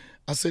MC,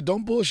 I said,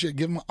 don't bullshit,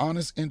 give him an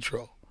honest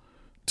intro.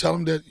 Tell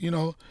him that, you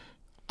know,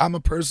 I'm a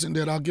person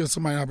that I'll give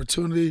somebody an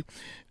opportunity.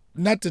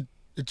 Not the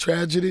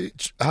tragedy,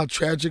 how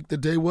tragic the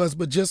day was,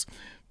 but just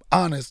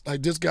honest.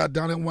 Like this guy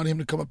down there wanted him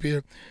to come up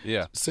here.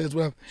 Yeah. Says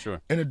whatever.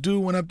 Sure. And the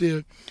dude went up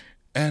there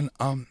and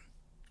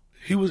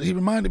he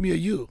reminded me of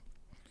you.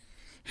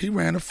 He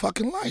ran a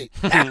fucking light.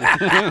 I'm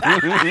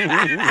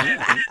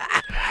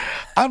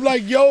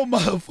like, yo,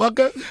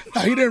 motherfucker.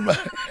 No, he didn't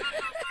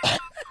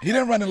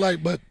run the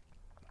light, but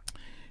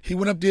he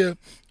went up there,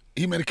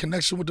 he made a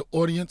connection with the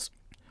audience.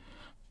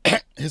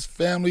 His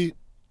family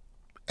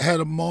had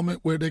a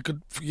moment where they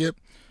could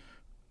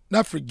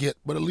not forget,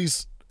 but at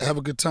least have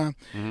a good time.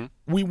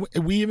 Mm-hmm.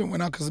 We even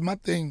went out, because my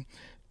thing,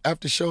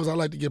 after shows, I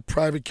like to get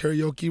private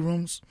karaoke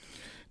rooms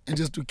and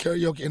just do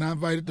karaoke. And I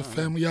invited the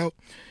family out,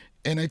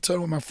 and they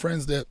told my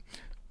friends that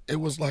it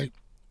was like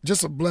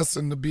just a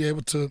blessing to be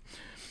able to,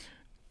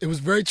 it was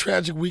a very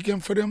tragic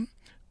weekend for them,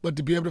 but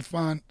to be able to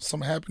find some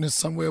happiness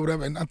somewhere or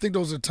whatever. And I think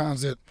those are the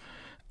times that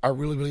I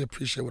really, really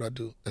appreciate what I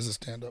do as a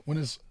stand-up, when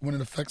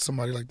it affects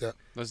somebody like that.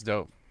 That's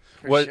dope.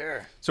 For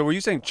sure. So were you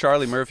saying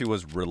Charlie Murphy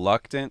was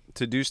reluctant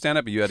to do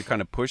stand-up, but you had to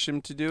kind of push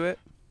him to do it?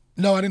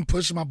 No, I didn't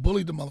push him. I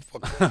bullied the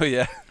motherfucker. Oh,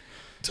 yeah.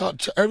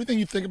 Everything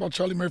you think about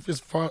Charlie Murphy as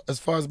far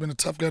as being a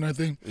tough guy and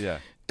everything, yeah,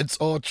 it's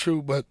all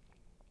true. But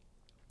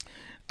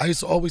I used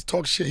to always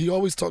talk shit. He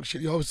always talked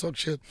shit.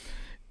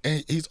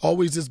 And he's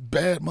always this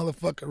bad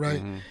motherfucker,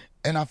 right? Mm-hmm.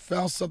 And I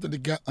found something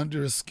that got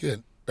under his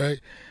skin, right?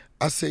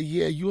 I said,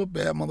 yeah, you a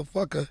bad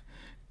motherfucker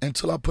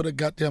until I put a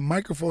goddamn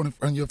microphone in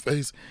front of your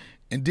face,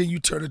 and then you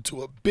turn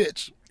into a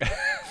bitch.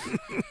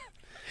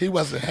 He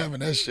wasn't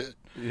having that shit.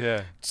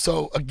 Yeah.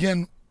 So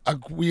again,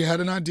 we had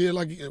an idea,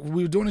 like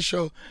we were doing a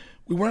show,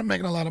 we weren't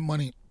making a lot of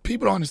money.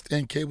 People don't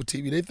understand cable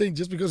TV. They think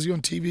just because you're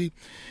on TV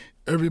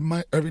every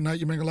night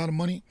you make a lot of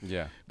money.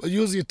 Yeah. But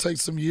usually it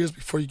takes some years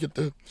before you get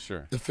the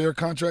fair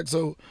contract.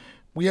 So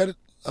we had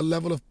a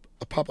level of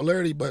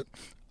popularity, but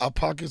our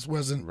pockets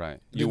wasn't. Right.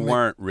 You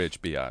weren't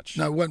rich, biatch.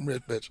 No, I wasn't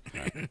rich, bitch.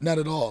 Right. Not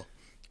at all.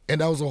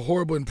 And that was a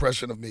horrible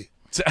impression of me.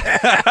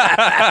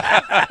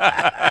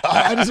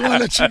 I just want to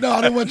let you know.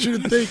 I don't want you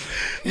to think,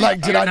 like,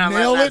 did I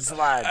nail it?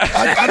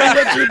 I don't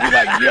want you to be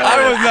like, yo.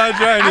 I was not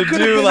trying to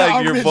do,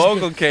 like, your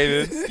vocal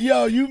cadence.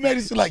 Yo, you made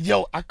it seem like,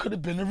 yo, I could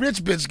have been a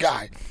rich bitch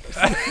guy.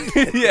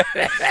 Yeah.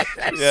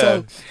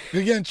 So,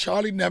 again,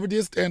 Charlie never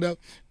did stand up,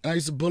 and I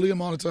used to bully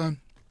him all the time.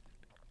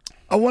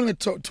 I wanted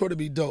the tour to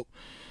be dope.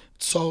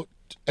 So,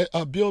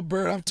 Bill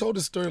Burr, I've told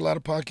this story in a lot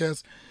of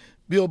podcasts.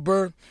 Bill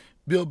Burr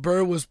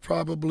was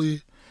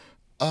probably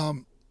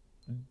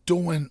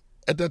doing,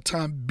 at that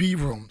time, B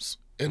rooms.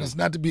 And it's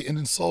not to be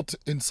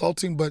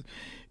insulting, but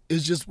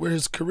it's just where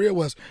his career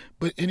was.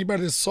 But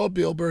anybody that saw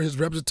Bill Burr, his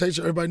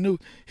representation, everybody knew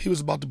he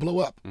was about to blow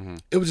up. Mm-hmm.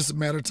 It was just a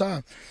matter of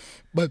time.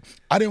 But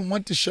I didn't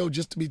want the show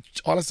just to be,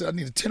 all I said, I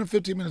needed 10 or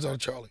 15 minutes out of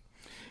Charlie.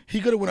 He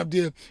could have went up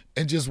there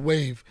and just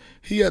waved.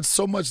 He had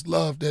so much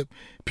love that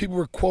people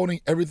were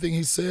quoting everything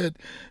he said.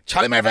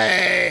 Charlie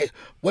Murphy!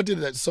 What did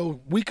that? So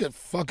we could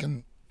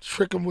fucking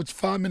trick him with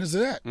 5 minutes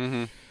of that.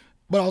 Mm-hmm.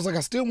 But I was like, I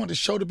still want the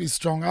show to be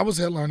strong. I was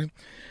headlining.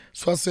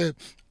 So I said,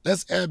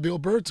 let's add Bill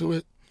Burr to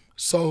it.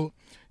 So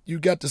you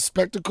got the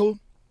spectacle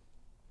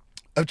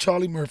of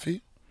Charlie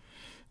Murphy.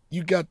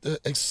 You got the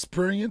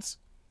experience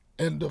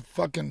and the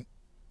fucking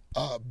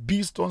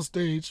beast on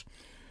stage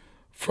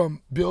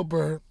from Bill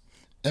Burr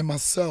and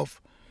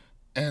myself,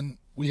 and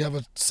we have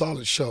a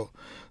solid show.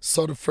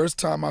 So the first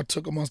time I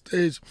took him on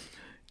stage,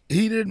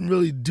 he didn't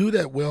really do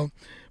that well,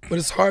 but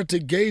it's hard to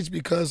gauge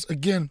because,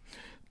 again,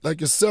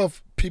 like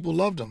yourself, people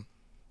loved him.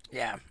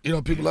 Yeah. You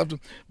know, people loved him.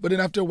 But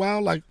then after a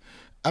while,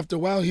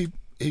 he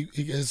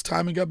his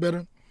timing got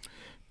better.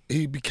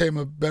 He became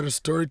a better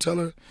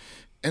storyteller.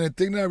 And the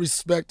thing that I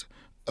respect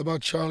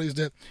about Charlie is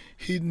that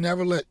he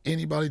never let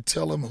anybody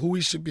tell him who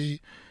he should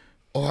be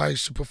or how he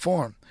should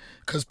perform.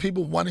 Because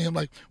people wanted him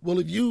like, well,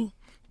 if you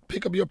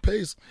pick up your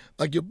pace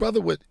like your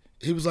brother would,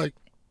 he was like,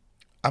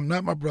 I'm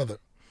not my brother.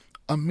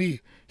 I'm me.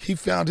 He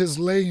found his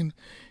lane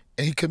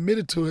and he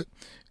committed to it.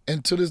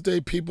 And to this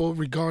day, people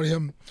regard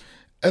him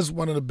as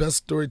one of the best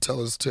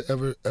storytellers to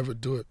ever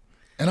do it.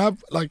 And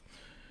I've, like,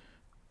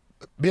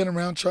 being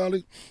around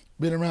Charlie,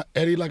 being around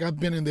Eddie, like I've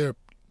been in their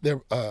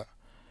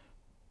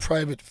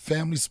private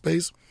family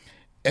space,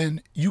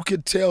 and you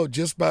could tell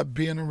just by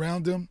being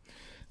around them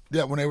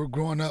that when they were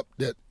growing up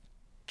that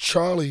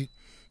Charlie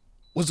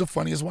was the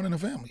funniest one in the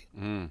family.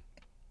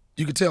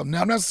 You could tell.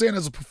 Now, I'm not saying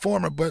as a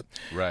performer, but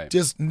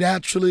just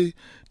naturally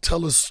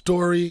tell a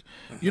story.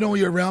 You know,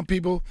 when you're around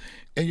people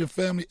and your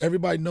family,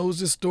 everybody knows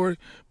this story,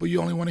 but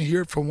you only want to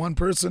hear it from one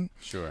person.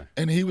 Sure.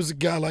 And he was a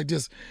guy like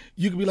this.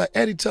 You could be like,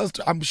 Eddie, tell us.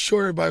 I'm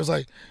sure everybody was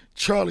like,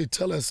 Charlie,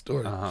 tell that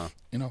story.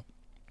 You know?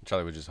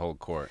 Charlie would just hold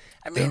court.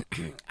 I mean,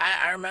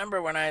 I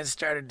remember when I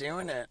started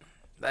doing it,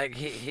 like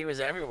he was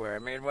everywhere. I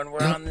mean, when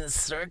we're on this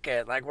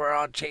circuit, like we're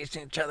all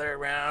chasing each other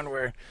around,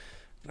 we're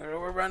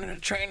running a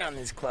train on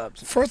these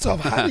clubs. First off,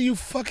 how do you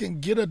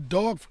fucking get a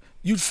dog?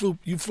 You flew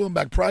him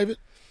back private?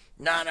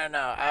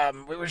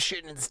 No. We were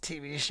shooting this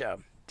TV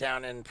show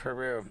down in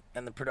Peru,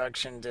 and the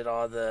production did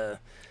all the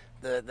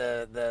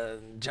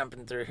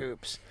jumping through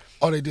hoops.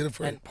 Oh, they did it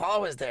for you. And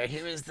Paul was there.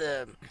 He was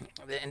the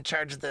in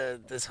charge of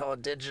this whole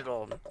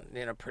digital,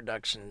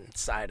 production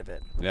side of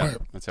it. Yeah,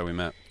 that's how we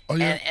met. Oh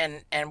yeah.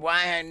 And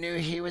why I knew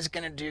he was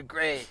gonna do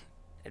great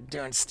at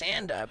doing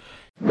stand-up.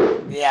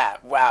 Yeah,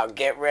 wow,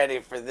 get ready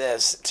for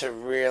this to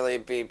really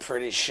be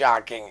pretty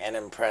shocking and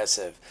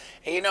impressive.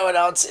 And you know what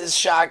else is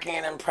shocking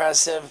and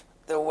impressive?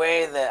 The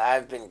way that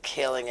I've been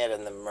killing it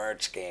in the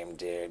merch game,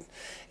 dude.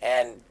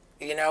 And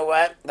you know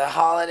what? The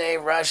holiday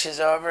rush is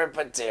over,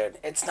 but dude,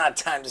 it's not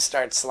time to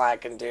start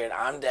slacking, dude.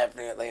 I'm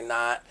definitely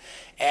not.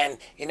 And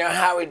you know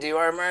how we do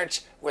our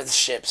merch? With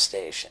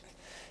ShipStation.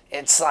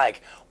 It's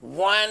like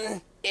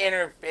one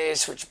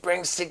interface which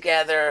brings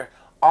together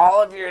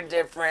all of your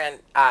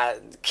different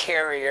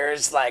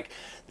carriers, like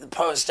the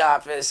post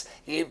office,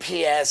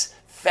 UPS,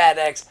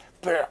 FedEx,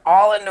 put it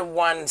all into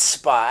one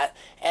spot.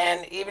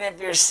 And even if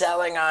you're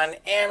selling on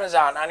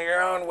Amazon, on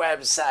your own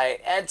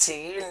website,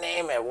 Etsy, you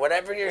name it,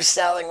 whatever you're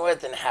selling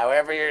with and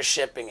however you're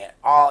shipping it,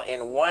 all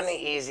in one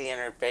easy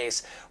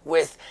interface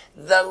with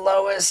the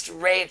lowest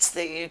rates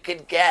that you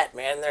could get,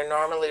 man. They're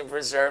normally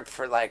reserved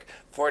for like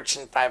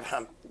Fortune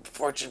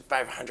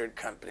 500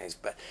 companies,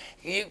 but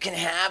you can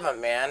have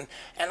them, man.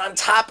 And on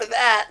top of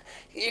that,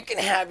 you can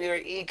have your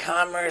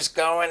e-commerce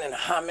going and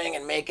humming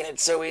and making it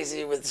so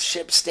easy with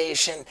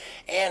ShipStation.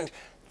 And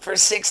for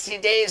 60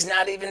 days,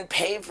 not even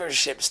pay for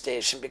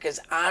ShipStation, because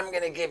I'm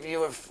going to give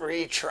you a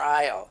free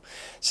trial.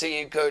 So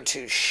you go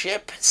to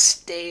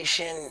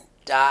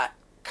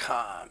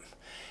ShipStation.com.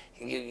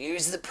 You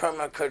use the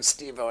promo code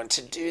Stevo, and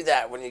to do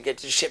that, when you get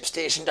to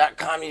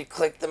ShipStation.com, you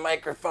click the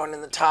microphone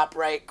in the top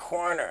right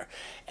corner.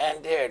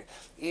 And dude,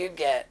 you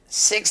get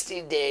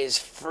 60 days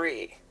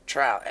free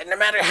trial. And no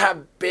matter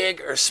how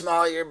big or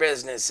small your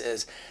business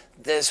is,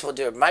 this will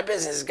do it. My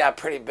business has got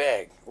pretty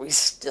big. We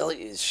still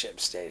use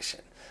ShipStation.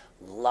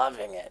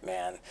 Loving it,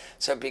 man.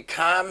 So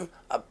become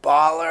a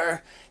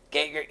baller,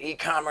 get your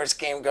e-commerce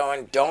game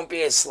going, don't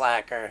be a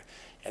slacker,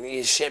 and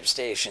use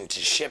ShipStation to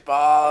ship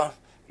all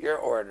your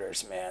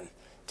orders, man.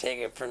 Take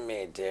it from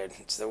me, dude.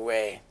 It's the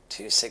way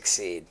to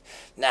succeed.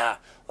 Now,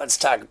 let's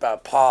talk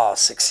about Paul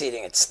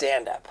succeeding at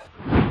stand-up.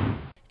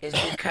 Is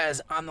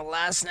because on the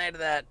last night of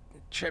that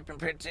trip in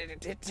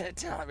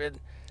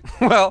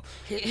Well,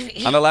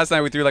 on the last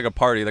night we threw like a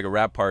party, like a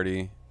rap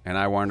party, and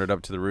I wandered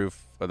up to the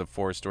roof of the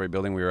 4-story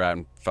building we were at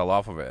and fell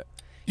off of it.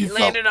 He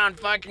landed on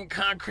fucking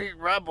concrete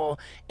rubble,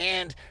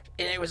 and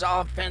it was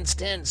all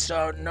fenced in,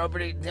 so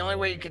the only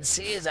way you could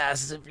see his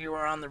ass is if you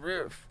were on the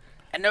roof.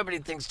 And nobody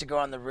thinks to go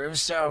on the roof,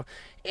 so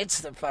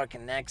it's the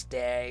fucking next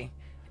day.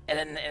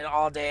 And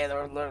all day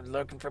they're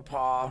looking for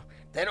Paul.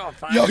 They don't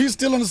find him. He's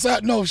still on the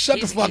side. No, shut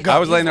the fuck up. I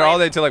was laying there all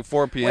day till like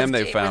 4 p.m.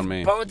 They found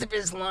me. Both of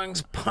his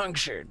lungs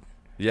punctured.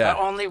 Yeah.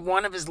 But only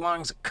one of his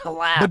lungs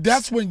collapsed. But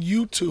that's when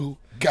you two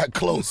got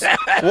close.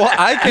 Well,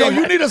 I can't.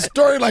 You need a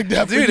story like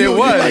that for Dude, you. it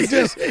was. You like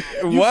this.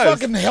 You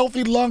fucking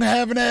healthy lung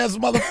having ass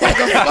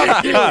motherfucker.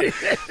 Fuck you.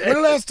 When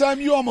the last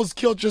time you almost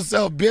killed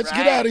yourself, bitch? Right.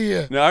 Get out of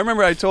here. No, I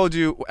remember I told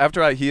you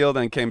after I healed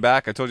and came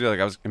back, I told you like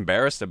I was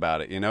embarrassed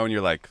about it, and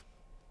you're like,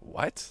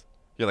 what?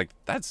 You're like,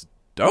 that's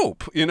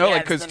dope,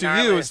 like because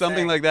to you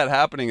something like that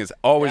happening has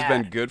always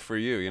been good for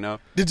you,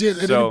 Did you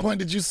at any point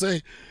did you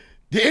say,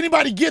 did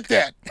anybody get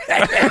that?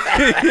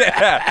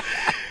 Yeah.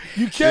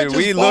 You can't Dude,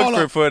 we looked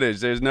for footage.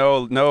 There's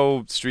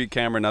no street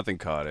camera, nothing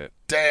caught it.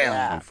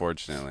 Damn.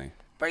 Unfortunately.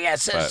 But yeah,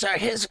 so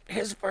his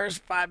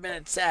first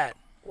 5-minute set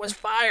was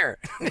fire.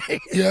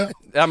 Yeah.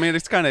 I mean,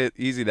 it's kind of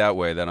easy that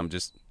way that I'm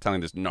just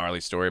telling this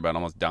gnarly story about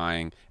almost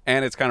dying,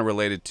 and it's kind of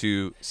related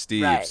to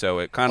Steve, so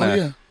it kind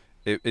of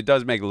it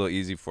does make it a little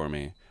easy for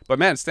me. But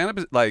man, stand up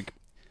is like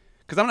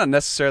because I'm not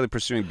necessarily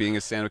pursuing being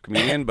a stand-up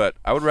comedian, but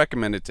I would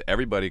recommend it to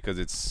everybody because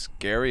it's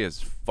scary as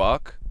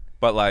fuck.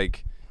 But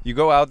like, you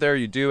go out there,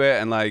 you do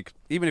it, and like,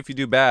 even if you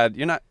do bad,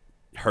 you're not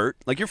hurt.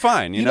 Like, you're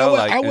fine. You know,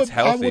 like it's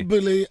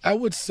healthy. I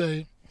would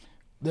say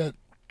that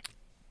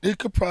it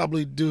could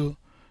probably do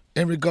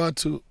in regard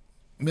to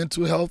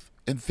mental health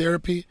and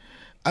therapy.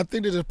 I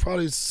think that there's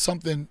probably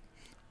something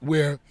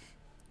where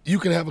you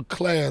can have a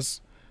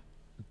class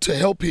to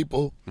help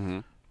people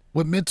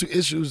with mental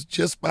issues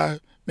just by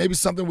maybe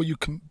something where you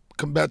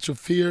combat your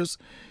fears,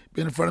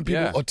 being in front of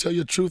people or tell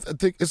your truth. I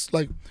think it's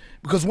like,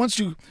 because once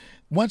you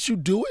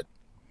do it,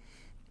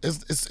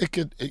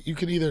 you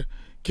can either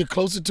get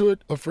closer to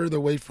it or further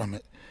away from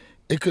it.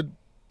 It could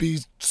be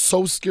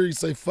so scary to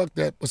say fuck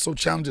that, but so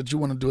challenging that you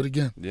want to do it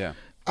again. Yeah.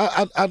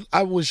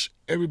 I wish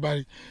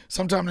everybody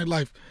sometime in their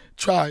life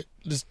try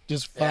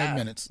just 5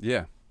 minutes.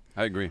 Yeah,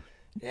 I agree.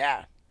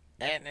 Yeah.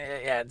 And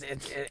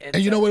it's and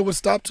you know what it would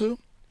stop too?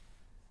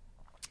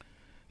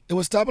 It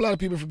would stop a lot of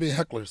people from being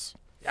hecklers.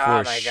 Oh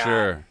For my God.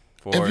 sure.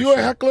 If you're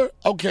a heckler,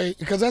 okay,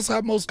 because that's how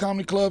most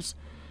comedy clubs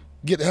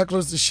get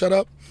hecklers to shut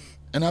up.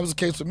 And that was the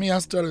case with me. I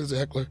started as a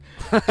heckler.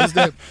 Is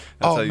that,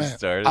 That's how you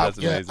started? That's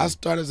amazing. I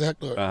started as a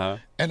heckler.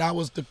 And I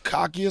was the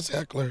cockiest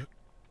heckler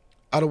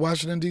out of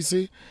Washington,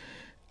 D.C.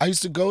 I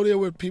used to go there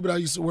with people that I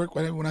used to work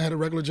with when I had a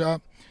regular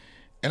job.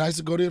 And I used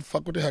to go there and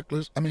fuck with the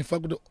hecklers.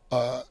 Fuck with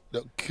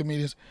the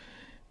comedians.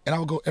 And I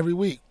would go every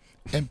week.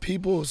 And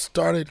people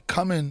started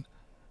coming.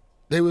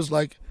 They was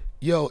like,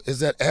 yo, is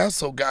that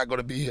asshole guy going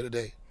to be here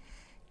today?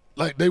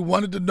 Like, they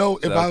wanted to know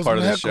if I was part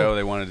of the heckle. show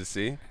they wanted to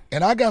see.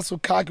 And I got so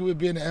cocky with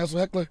being an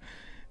asshole heckler.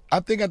 I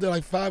think after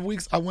like 5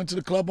 weeks, I went to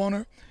the club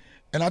owner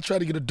and I tried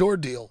to get a door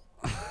deal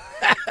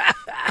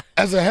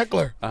as a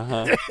heckler.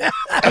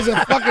 As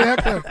a fucking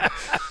heckler.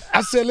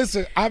 I said,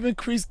 listen, I've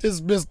increased this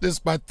business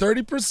by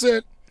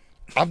 30%.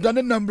 I've done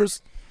the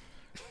numbers.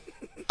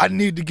 I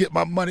need to get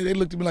my money. They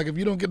looked at me like, if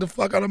you don't get the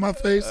fuck out of my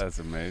face. That's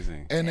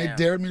amazing. And they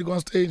dared me to go on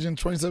stage, and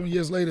 27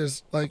 years later,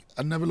 it's like,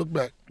 I never looked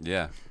back.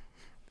 Yeah.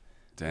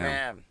 Damn.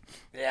 Man.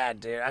 Yeah,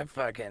 dude, I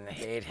fucking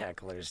hate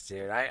hecklers,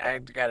 dude. I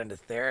got into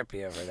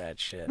therapy over that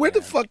shit. Where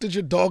the fuck did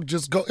your dog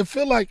just go? It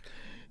felt like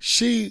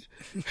she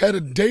had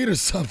a date or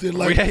something.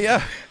 Like,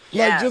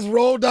 just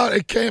rolled out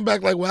and came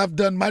back like, well, I've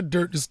done my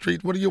dirt in the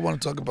street. What do you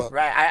want to talk about?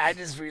 Right, I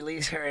just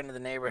release her into the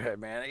neighborhood,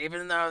 man.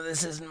 Even though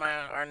this isn't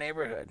our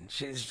neighborhood,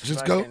 she's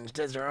just fucking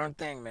does her own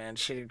thing, man.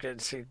 She's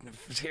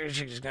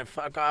just gonna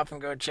fuck off and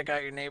go check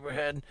out your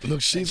neighborhood.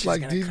 Look, she's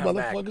like, these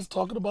motherfuckers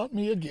talking about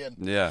me again.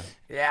 Yeah.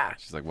 Yeah.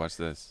 She's like, watch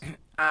this.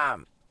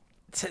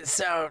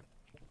 So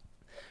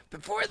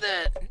before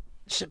the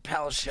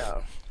Chappelle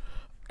show,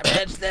 I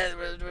bet that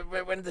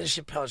when did the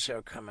Chappelle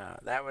show come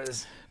out? That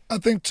was, I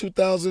think,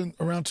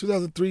 around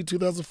 2003,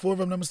 2004, if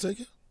I'm not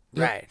mistaken.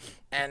 Yep. Right.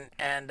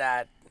 And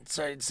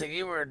so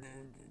you were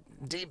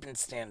deep in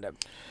stand-up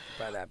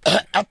by that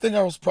point. I think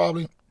I was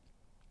probably,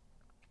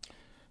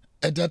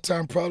 at that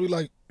time, probably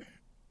like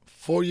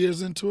 4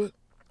 years into it.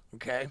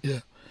 Okay. Yeah.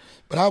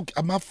 But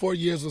my 4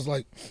 years was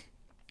like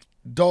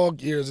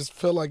dog years. It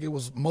felt like it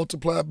was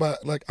multiplied by,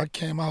 like, I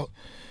came out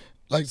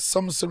like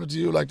something similar to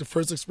you, like the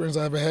first experience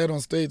I ever had on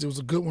stage. It was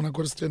a good one. I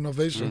got a standing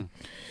ovation.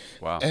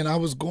 Wow. And I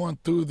was going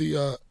through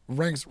the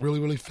ranks really,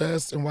 really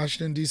fast in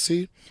Washington,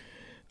 D.C.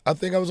 I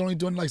think I was only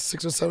doing like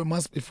 6 or 7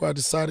 months before I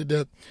decided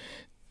that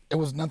there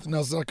was nothing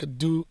else that I could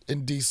do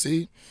in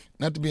D.C.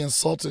 Not to be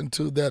insulting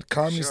to that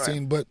comedy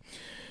scene, but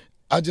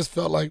I just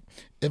felt like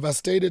if I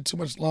stayed there too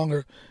much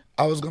longer,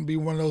 I was going to be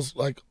one of those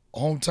like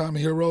hometown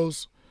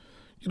heroes.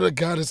 You know, the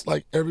guy that's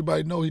like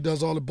everybody know he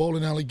does all the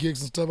bowling alley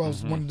gigs and stuff. I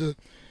was wanting to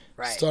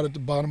start at the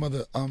bottom of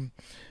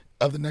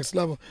the next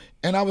level.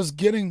 And I was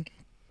getting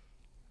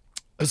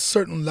a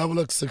certain level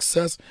of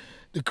success.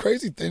 The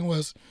crazy thing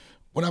was,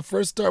 when I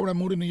moved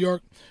to New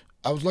York,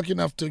 I was lucky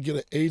enough to get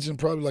an agent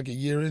probably like a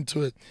year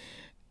into it.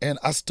 And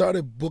I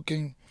started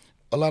booking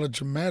a lot of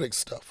dramatic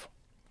stuff.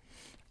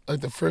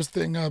 Like the first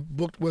thing I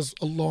booked was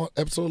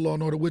episode of Law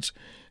and Order, which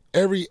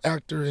every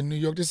actor in New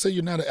York, they say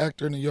you're not an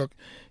actor in New York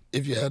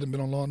if you hadn't been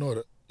on Law and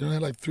Order. You know, they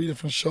had like 3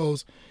 different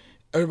shows.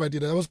 Everybody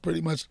did that. That was pretty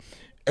much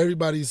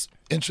everybody's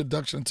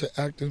introduction to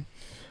acting.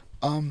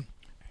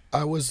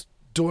 I was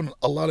doing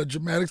a lot of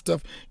dramatic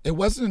stuff. It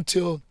wasn't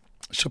until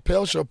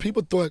Chappelle Show,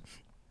 people thought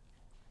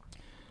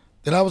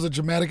that I was a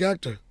dramatic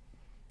actor.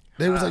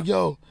 They was like,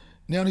 yo,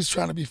 now he's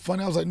trying to be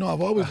funny. I was like, no,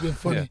 I've always been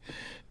funny.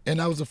 And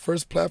that was the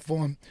first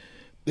platform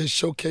that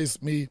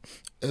showcased me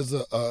as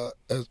on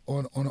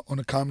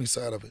the comedy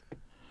side of it.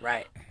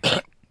 Right.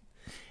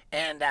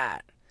 And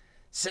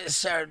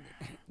so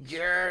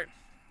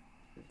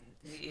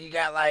you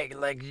got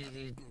like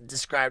you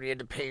described, you had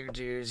to pay your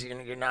dues.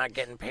 You're not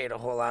getting paid a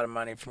whole lot of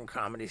money from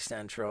Comedy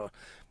Central,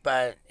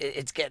 but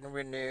it's getting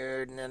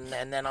renewed, and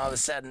then all of a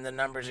sudden the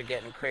numbers are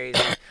getting crazy.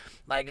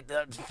 Like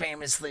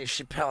famously,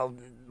 Chappelle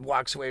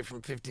walks away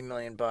from $50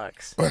 million.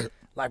 Right.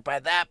 Like by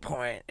that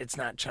point, it's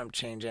not chump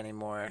change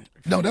anymore.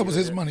 No, that was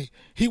his money.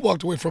 He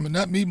walked away from it,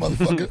 not me,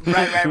 motherfucker.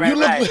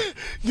 Right.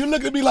 You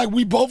look at me like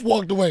we both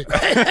walked away.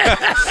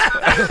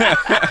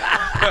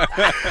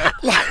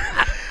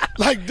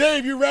 Like,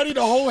 Dave, you ready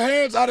to hold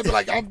hands? I'd have been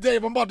like, I'm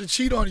Dave, I'm about to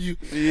cheat on you.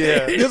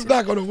 Yeah. It's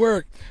not going to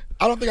work.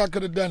 I don't think I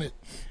could have done it.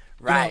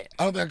 Right.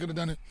 I don't think I could have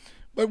done it.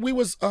 But it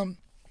was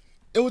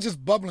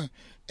just bubbling.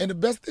 And the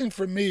best thing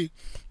for me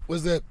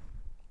was that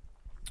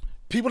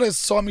people that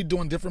saw me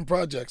doing different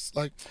projects,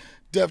 like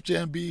Def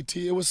Jam, BET,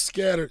 it was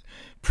scattered,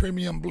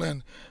 Premium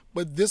Blend.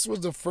 But this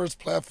was the first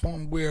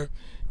platform where,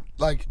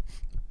 like,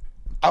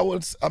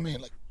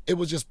 it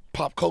was just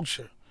pop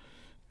culture.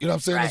 You know what I'm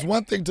saying? Right. It's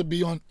one thing to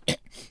be on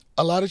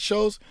a lot of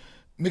shows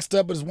mixed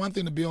up, but it's one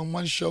thing to be on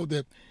one show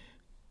that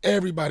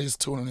everybody's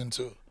tuning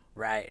into.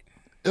 Right.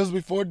 It was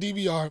before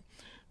DVR.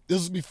 This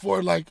was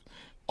before, like,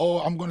 oh,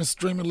 I'm going to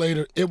stream it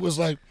later. It was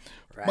like,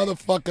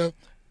 motherfucker,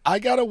 I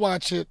got to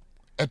watch it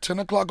at 10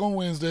 o'clock on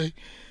Wednesday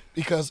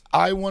because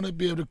I want to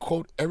be able to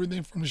quote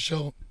everything from the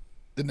show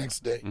the next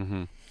day.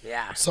 Mm-hmm.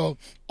 Yeah. So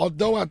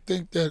although I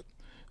think that,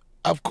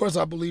 of course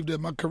I believe that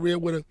my career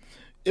would have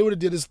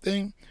did its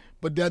thing,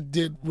 but that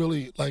did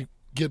really, like,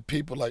 get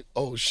people like,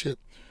 oh, shit,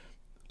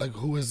 like,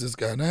 who is this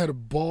guy? And I had a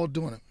ball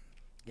doing it.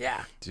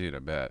 Yeah. Dude, I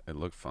bet. It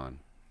looked fun.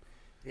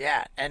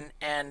 Yeah, and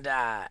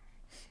I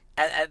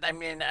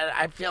mean,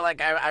 I feel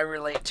like I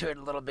relate to it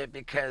a little bit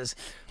because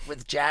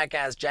with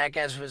Jackass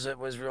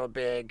was real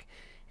big,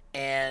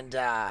 and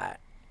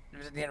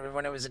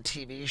when it was a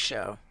TV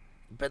show,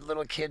 but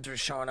little kids were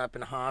showing up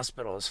in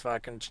hospitals,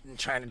 fucking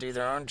trying to do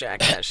their own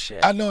Jackass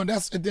shit. I know, and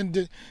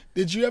then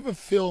did you ever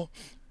feel?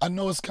 I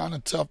know it's kind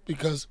of tough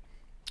because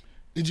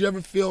did you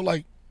ever feel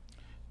like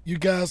you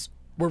guys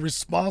were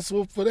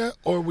responsible for that,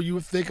 or were you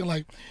thinking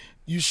like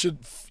you should?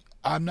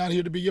 I'm not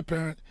here to be your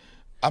parent.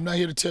 I'm not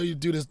here to tell you to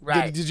do this.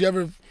 Right. Did you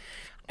ever?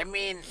 I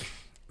mean,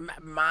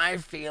 my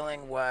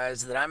feeling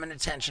was that I'm an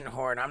attention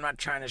whore, and I'm not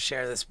trying to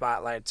share the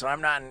spotlight, so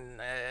I'm not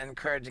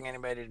encouraging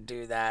anybody to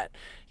do that.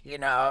 You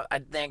know, I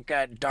think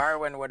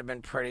Darwin would have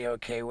been pretty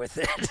okay with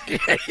it.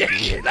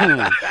 You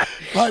know?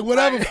 Like,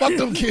 whatever, fuck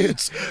them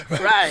kids.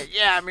 Right,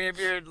 yeah, I mean, if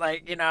you're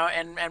like, you know,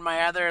 and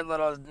my other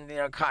little,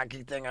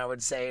 cocky thing I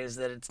would say is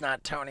that it's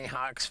not Tony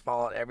Hawk's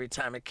fault every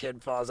time a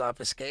kid falls off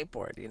a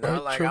skateboard, you know?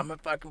 Right, Like, true. I'm a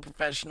fucking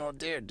professional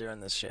dude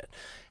doing this shit.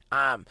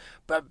 But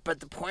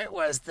the point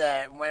was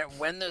that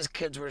when those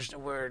kids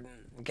were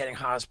getting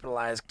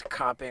hospitalized,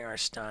 copying our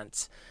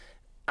stunts,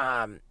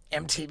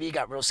 MTV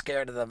got real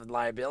scared of the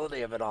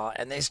liability of it all,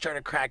 and they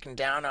started cracking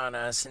down on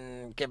us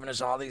and giving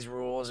us all these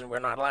rules, and we're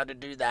not allowed to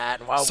do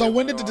that. And So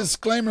when did the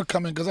disclaimer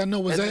come in? Because I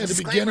know, was that at the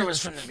beginning? disclaimer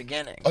was from the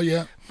beginning. Oh,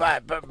 yeah.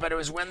 But it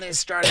was when they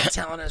started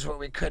telling us what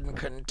we could and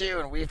couldn't do,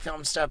 and we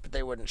filmed stuff, but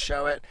they wouldn't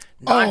show it.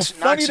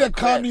 Funny that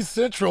Comedy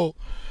Central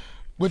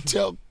would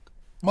tell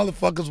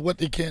motherfuckers what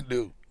they can't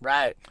do.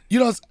 Right. You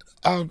know,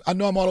 I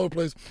know I'm all over the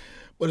place,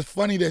 but it's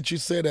funny that you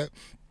say that.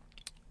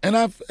 And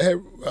I've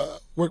had,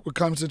 worked with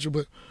Comedy Central,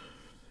 but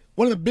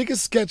one of the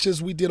biggest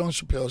sketches we did on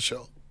Chappelle's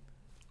show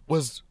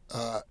was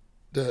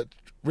the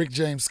Rick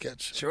James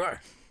sketch.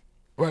 Sure.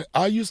 Right.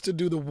 I used to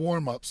do the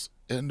warm-ups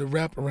and the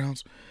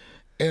wraparounds,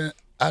 and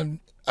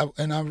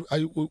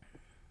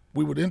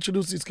we would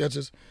introduce these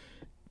sketches,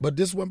 but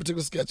this one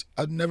particular sketch,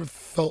 I never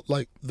felt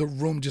like the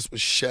room just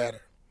would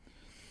shatter.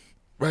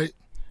 Right.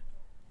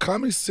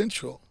 Comedy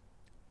Central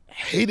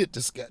hated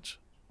the sketch.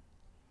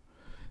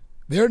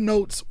 Their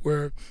notes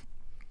were,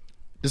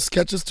 the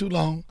sketch is too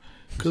long,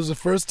 because the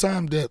first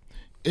time that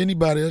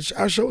anybody,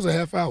 our show was a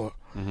half hour.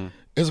 Mm-hmm.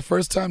 It's the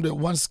first time that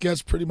one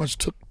sketch pretty much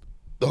took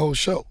the whole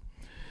show.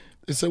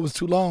 They said it was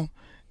too long.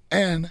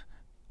 And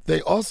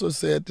they also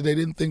said that they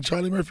didn't think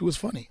Charlie Murphy was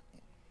funny.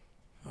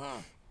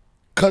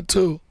 Cut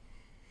to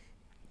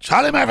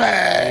Charlie Murphy.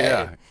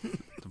 Yeah.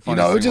 You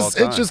know, it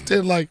just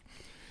did like,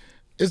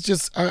 it's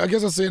just, I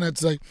guess I'm saying that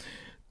it's like,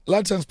 a lot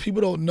of times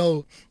people don't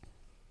know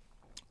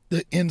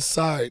the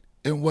inside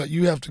and what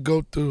you have to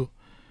go through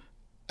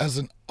as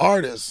an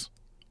artist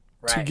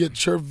to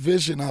get your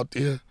vision out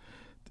there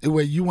the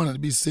way you want it to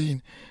be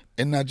seen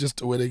and not just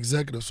the way the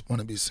executives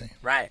want to be seen.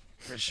 Right,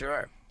 for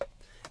sure.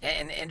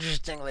 And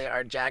interestingly,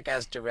 our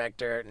Jackass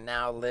director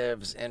now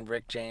lives in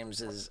Rick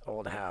James's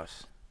old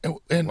house.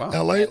 In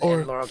L.A.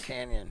 or in Laurel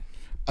Canyon.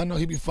 I know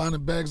he be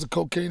finding bags of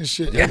cocaine and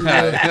shit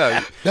everywhere.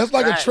 Yeah. That's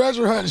like a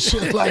treasure hunt and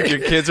shit. Like Your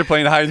kids are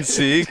playing hide and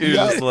seek. You're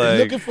just like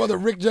looking for the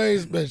Rick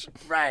James bitch.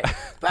 Right.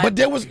 But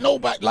there was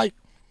nobody like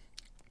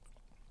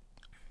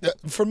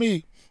for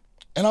me,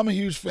 and I'm a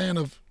huge fan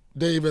of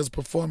Dave as a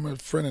performer,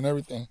 friend, and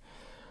everything.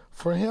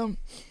 For him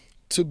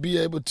to be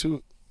able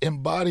to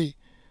embody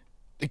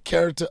the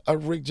character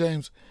of Rick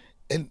James,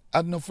 and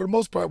I know for the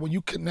most part, when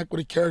you connect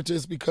with a character,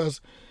 it's because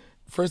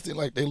first thing,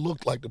 like, they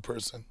looked like the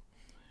person.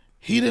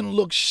 He didn't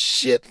look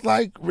shit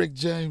like Rick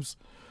James,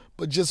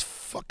 but just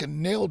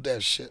fucking nailed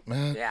that shit,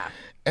 man. Yeah.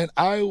 And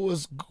I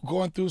was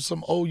going through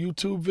some old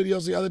YouTube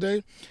videos the other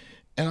day,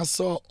 and I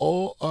saw an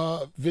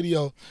old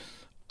video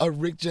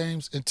of Rick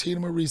James and Tina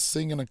Marie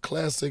singing a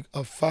classic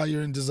of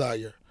Fire and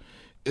Desire.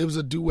 It was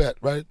a duet,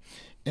 right?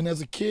 And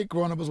as a kid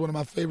growing up, it was one of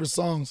my favorite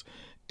songs,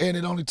 and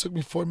it only took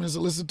me 4 minutes to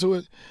listen to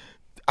it.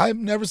 I've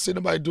never seen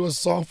anybody do a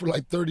song for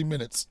like 30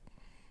 minutes.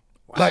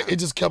 Wow. Like, it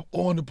just kept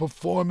on, the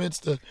performance,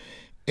 the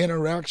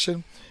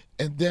interaction.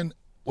 And then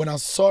when I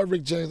saw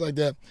Rick James like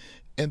that,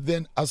 and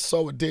then I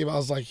saw with Dave, I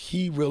was like,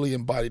 he really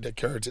embodied that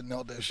character,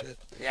 nailed that shit.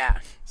 Yeah.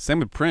 Same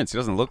with Prince. He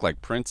doesn't look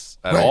like Prince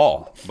at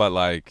all, but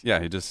like, yeah,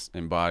 he just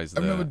embodies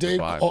the I remember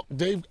vibe.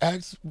 Dave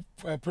asked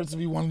Prince if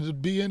he wanted to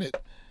be in it,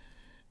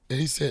 and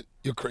he said,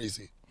 "You're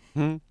crazy."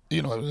 You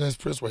know, that's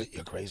Prince way,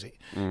 "You're crazy,"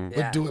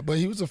 but do it. But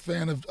he was a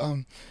fan of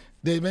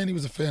Dave, and he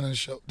was a fan of the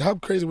show. How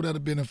crazy would that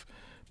have been if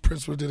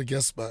Prince would have did a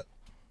guest spot?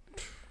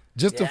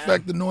 Just the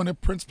fact of knowing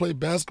that Prince played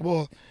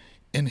basketball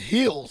in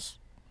heels.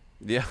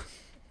 Yeah.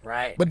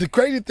 Right. But the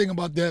crazy thing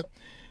about that,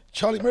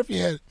 Charlie Murphy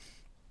had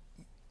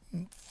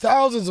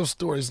thousands of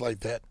stories like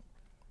that.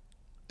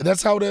 And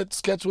that's how that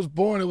sketch was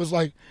born. It was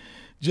like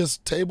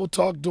just table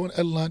talk doing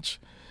at lunch,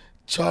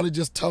 Charlie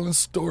just telling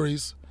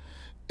stories.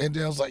 And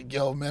then I was like,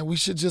 yo, man, we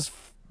should just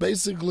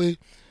basically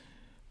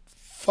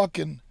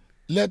fucking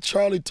let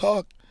Charlie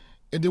talk,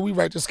 and then we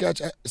write the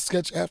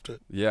sketch after.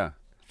 Yeah.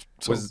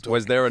 So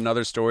was there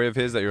another story of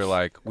his that you were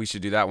like, we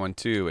should do that one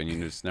too, and you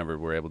just never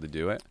were able to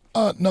do it?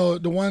 No,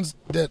 the ones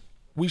that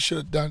we should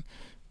have done,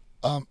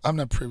 I'm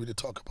not privy to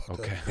talk about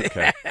that.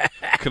 Okay.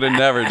 Could have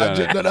never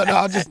done it. No,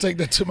 I'll just take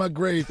that to my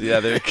grave.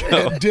 Yeah, there you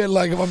go. And then,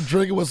 like, if I'm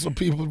drinking with some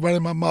people,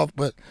 running my mouth,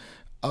 but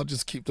I'll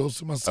just keep those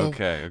to myself.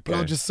 Okay. But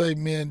I'll just say,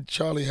 me and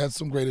Charlie had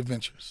some great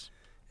adventures.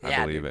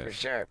 I believe dude, it. For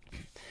sure.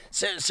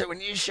 So when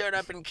you showed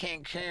up in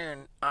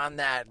Cancun on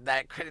that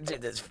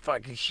did this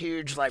fucking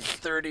huge, like,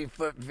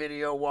 30-foot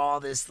video wall,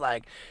 this,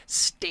 like,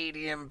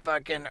 stadium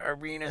fucking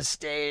arena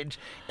stage,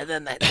 and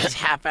then these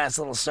half-ass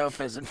little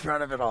sofas in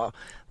front of it all,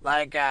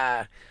 like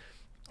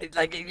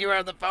you were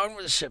on the phone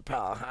with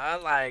Chappelle, huh?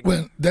 Like,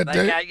 when that like,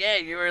 day, yeah,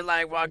 you were,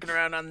 like, walking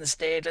around on the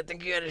stage. I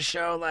think you had a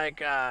show,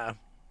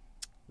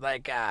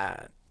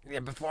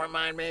 before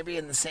mine, maybe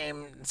in the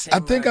same. I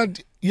think I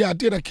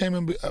did. I came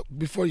in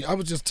before you. I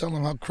was just telling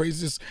him how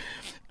crazy this.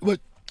 But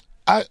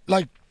I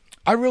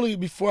really,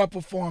 before I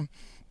perform,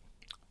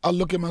 I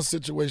look at my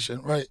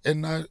situation, right,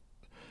 and I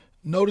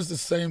notice the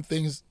same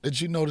things that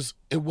you notice.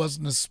 It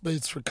wasn't a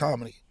space for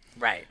comedy.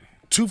 Right.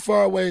 Too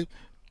far away,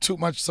 too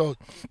much. So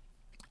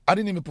I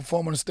didn't even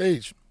perform on the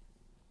stage.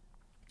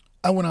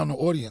 I went out in the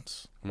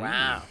audience.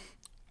 Wow.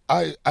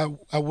 I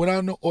went out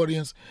in the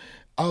audience.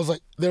 I was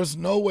like, there's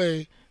no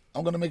way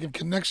I'm going to make a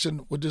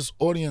connection with this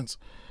audience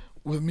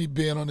with me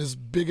being on this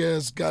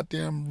big-ass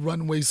goddamn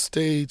runway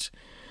stage.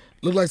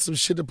 Looked like some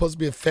shit that's supposed to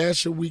be a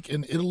fashion week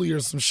in Italy or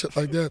some shit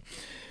like that.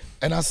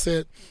 And I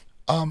said,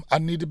 I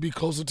need to be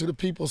closer to the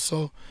people.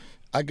 So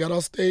I got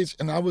off stage,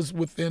 and I was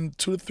within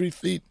 2 to 3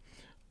 feet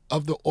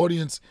of the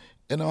audience,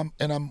 and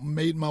I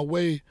made my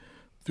way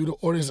through the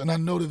audience, and I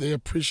know that they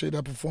appreciate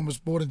that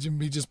performance more than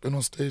me just being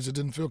on stage. It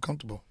didn't feel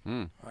comfortable.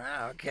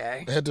 Wow,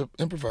 okay. I had to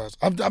improvise.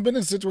 I've been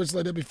in situations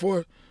like that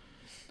before,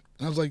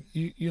 and I was like,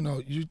 you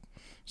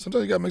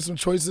sometimes you got to make some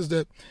choices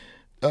that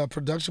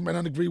production might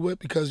not agree with,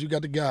 because you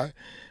got the guy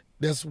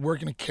that's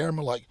working the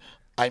camera like,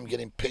 I'm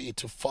getting paid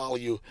to follow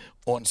you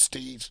on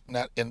stage,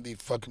 not in the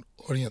fucking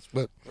audience.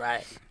 But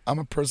Right. I'm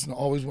a person that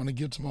always want to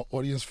give to my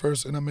audience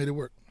first, and I made it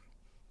work.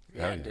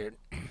 Yeah, dude.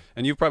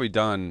 And you've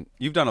done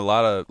a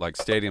lot of like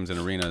stadiums and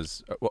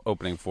arenas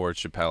opening for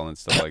Chappelle and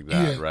stuff like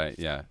that, right?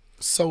 Yeah.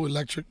 So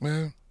electric,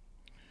 man.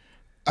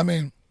 I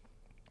mean,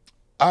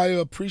 I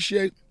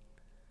appreciate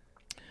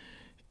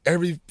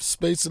every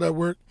space that I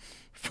work,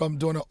 from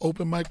doing an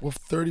open mic with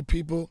 30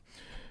 people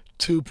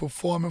to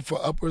performing for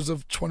upwards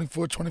of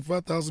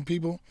 25,000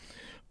 people.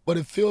 But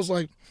it feels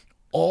like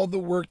all the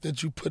work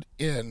that you put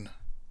in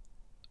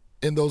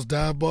those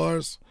dive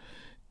bars,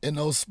 in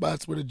those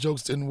spots where the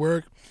jokes didn't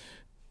work,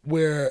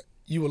 where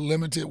you were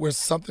limited, where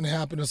something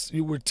happened, or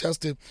you were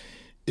tested,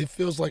 it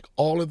feels like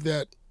all of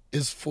that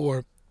is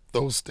for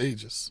those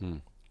stages,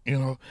 you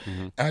know?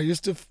 Mm-hmm. And I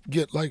used to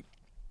get like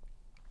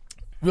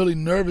really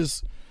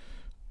nervous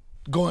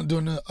doing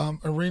the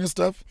arena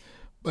stuff,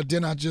 but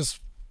then I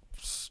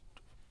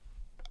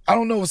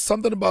don't know, it was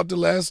something about the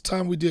last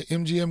time we did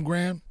MGM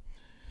Grand.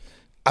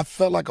 I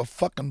felt like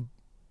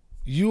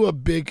you a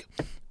big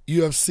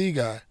UFC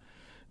guy,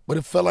 but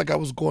it felt like I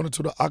was going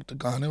into the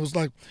octagon. It was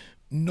like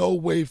no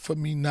way for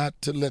me not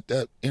to let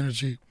that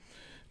energy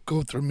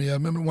go through me. I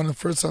remember one of the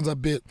first times I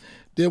did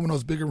one of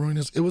those big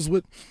arenas, it was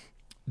with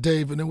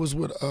Dave and it was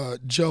with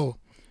Joe.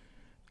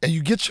 And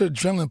you get your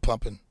adrenaline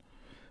pumping.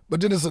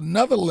 But then there's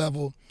another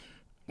level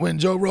when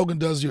Joe Rogan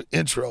does your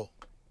intro.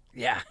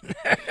 Yeah.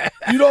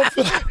 You don't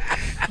feel like,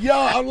 yo,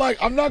 I'm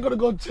not going to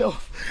go tell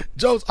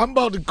Joe's, I'm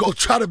about to go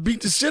try to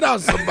beat the shit out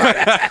of somebody.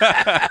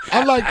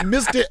 I'm like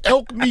Mr.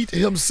 Elk Meat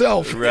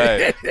himself.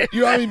 Right.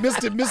 You know what I mean?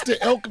 Mr.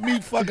 Elk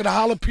Meat, fucking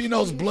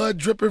jalapenos, blood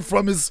dripping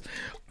from his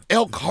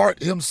elk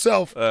heart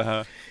himself.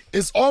 Uh-huh.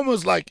 It's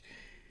almost like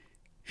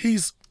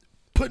he's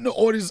putting the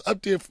audience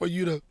up there for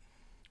you to,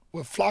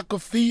 with flock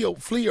of flea or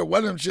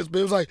one of them shits, but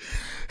it was like,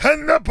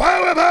 and the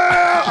power.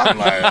 I'm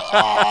like,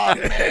 oh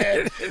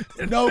man,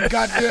 no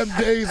goddamn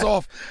days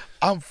off.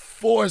 I'm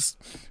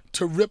forced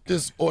to rip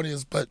this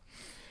audience, but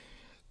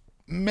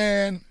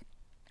man,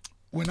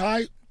 when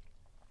I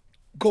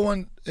go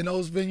in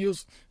those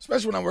venues,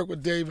 especially when I work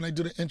with Dave and they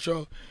do the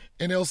intro,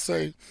 and they'll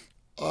say,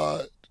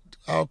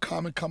 our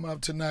comic coming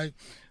up tonight.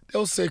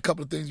 They'll say a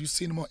couple of things. You've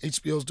seen them on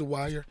HBO's The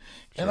Wire,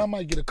 and I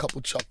might get a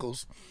couple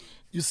chuckles.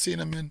 You've seen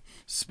them in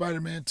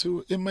Spider-Man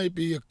 2. It might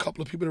be a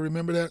couple of people that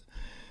remember that,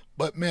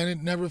 but man,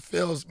 it never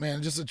fails,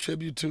 man. Just a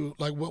tribute to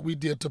like what we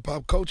did to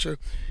pop culture.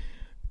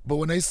 But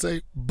when they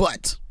say,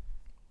 but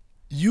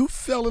you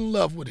fell in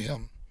love with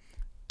him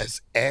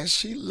as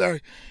Ashley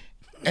Larry,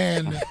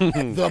 and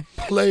the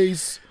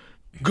place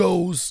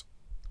goes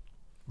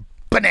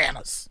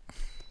bananas.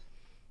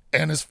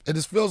 And it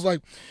just feels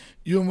like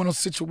you're in one of those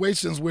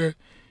situations where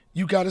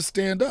you got to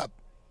stand up.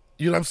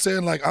 You know what I'm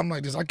saying? Like, I'm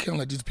like this. I can't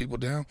let these people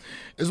down.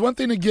 It's one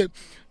thing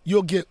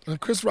you'll get, and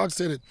Chris Rock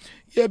said it,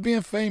 yeah,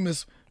 being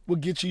famous will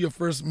get you your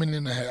first $1.5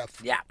 million.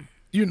 Yeah.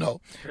 You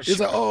know. For it's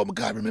sure. like, oh, my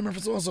God, remember for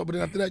so-and-so. But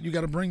then after that, you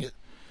got to bring it.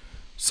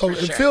 So For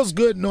it sure. feels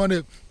good knowing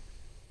that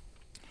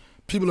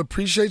people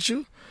appreciate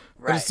you.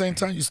 But at Right. the same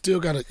time, you still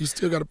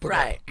gotta put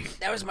Right.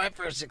 That was my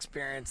first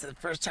experience. The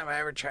first time I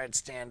ever tried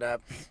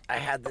stand-up, I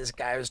had this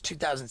guy. It was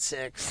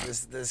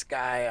 2006. This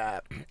guy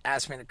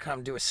asked me to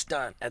come do a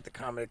stunt at the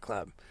comedy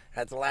club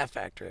at the Laugh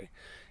Factory.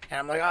 And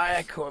I'm like, oh,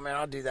 yeah, cool, man,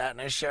 I'll do that.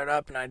 And I showed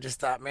up, and I just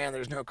thought, man,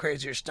 there's no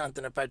crazier stunt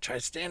than if I try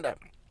stand-up.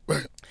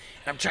 Right.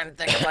 And I'm trying to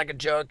think of like a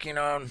joke, you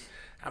know, and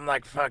I'm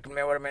like, fuck,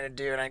 man, what am I going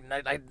to do?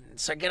 And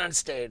so I get on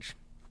stage,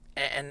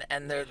 and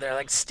they're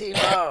like,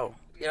 Steve-O.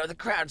 You know, the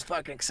crowd's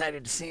fucking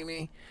excited to see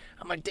me.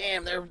 I'm like,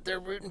 damn, they're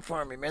rooting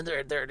for me, man.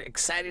 They're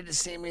excited to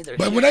see me.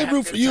 But when they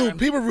root for you,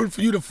 people root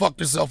for you to fuck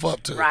yourself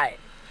up too. Right.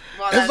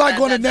 Well, It's like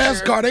going to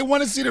that's NASCAR. true. They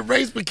want to see the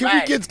race, but can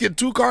Right. we kids get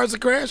 2 cars to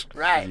crash?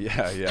 Right.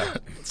 Yeah.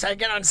 So I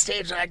get on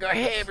stage and I go,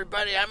 hey,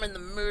 everybody, I'm in the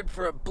mood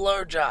for a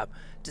blowjob.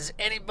 Does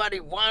anybody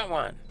want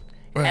one?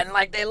 Right. And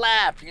like they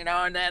laughed, you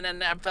know, and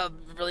I felt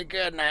really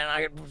good, and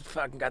I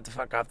fucking got the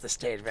fuck off the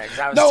stage, man. 'Cause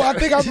I was No, I terrible.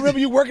 think I remember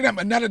you working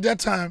at, not at that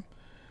time,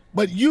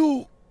 but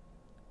you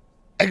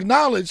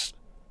acknowledged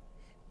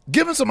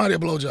giving somebody a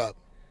blowjob.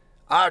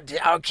 Oh,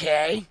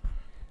 okay.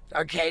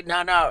 Okay,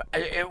 no.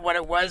 What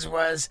it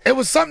was It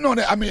was something on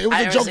it. I mean, it was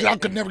a I joke was- that I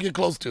could never get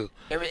close to.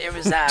 it was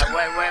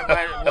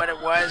what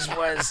it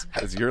was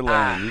It's your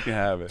lane. You can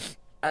have it.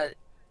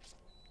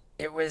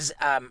 it was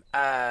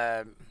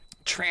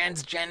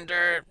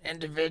transgender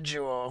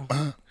individual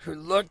who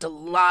looked a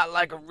lot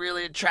like a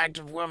really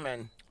attractive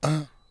woman,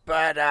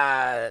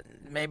 but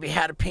maybe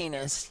had a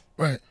penis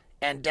Right.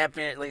 and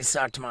definitely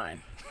sucked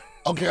mine.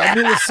 Okay, I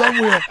knew it was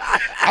somewhere.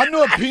 I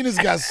knew a penis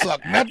got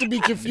sucked. Not to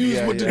be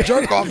confused with the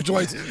jerk off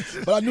joints,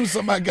 but I knew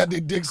somebody got their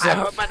dick sucked.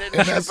 hope I didn't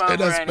and trip that's, over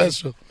and that's any-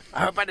 special.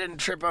 I hope I didn't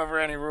trip over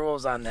any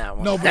rules on that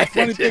one. No, but the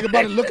funny thing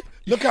about it,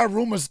 look how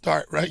rumors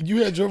start, right?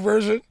 You had your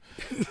version,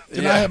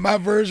 then I had my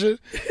version,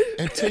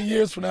 and 10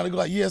 years from now they go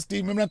like, yeah,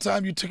 Steve, remember that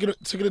time you took it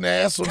in the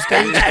ass on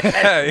stage?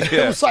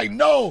 It was like,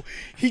 no,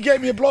 he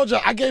gave me a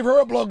blowjob. I gave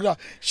her a blowjob.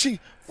 She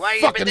Well,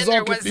 yeah, fucking but then is all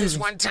there was this confusing.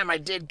 one time I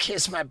did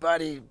kiss my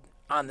buddy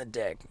on the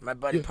dick, my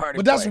buddy party.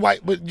 But that's boy. white.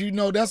 But you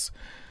know, that's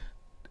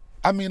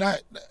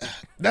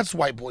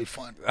white boy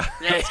fun.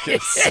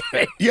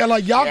 Yeah,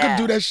 like y'all Yeah. can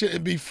do that shit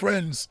and be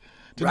friends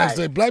the next Right.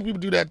 day. Black people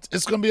do that.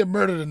 It's gonna be a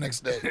murder the next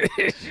day.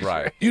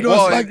 Right. You know,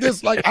 it's like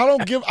this. Like I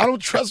don't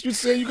trust you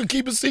saying you can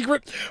keep a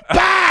secret.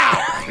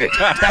 Bow.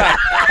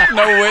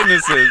 No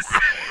witnesses.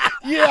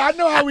 Yeah, I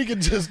know how we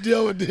can just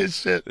deal with this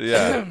shit.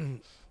 Yeah.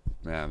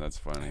 Man, that's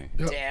funny.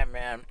 Damn,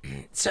 man.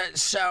 So,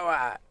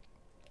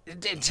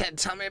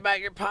 tell me about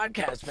your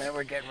podcast, man.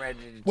 We're getting ready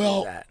to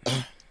Well, do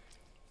that.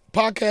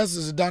 Podcast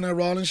is a Donnell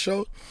Rawlings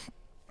show.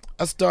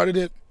 I started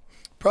it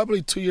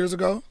probably 2 years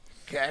ago.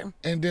 Okay.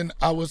 And then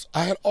I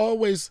had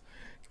always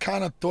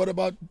kind of thought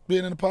about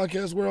being in the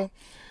podcast world,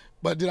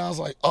 but then I was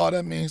like, oh,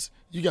 that means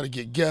you got to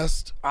get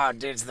guests. Oh,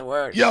 dude, it's the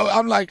word. Yo,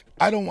 I'm like,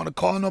 I don't want to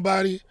call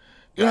nobody.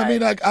 You know what I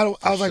mean? Like, I was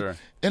sure. like,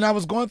 and I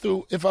was going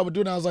through, if I would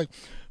do it, I was like,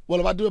 well,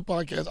 if I do a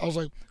podcast, I was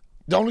like,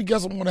 the only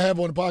guest I'm going to have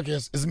on the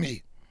podcast is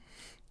me.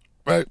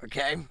 Right?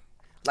 Okay.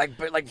 Like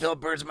Bill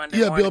Burr's Monday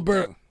Yeah, morning Bill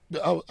Burr. thing.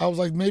 I was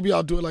like, maybe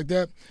I'll do it like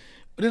that.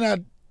 But then I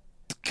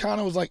kind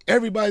of was like,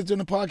 everybody's doing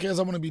the podcast.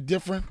 I want to be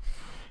different.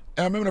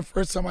 And I remember the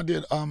first time I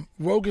did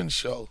Rogan's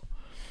show,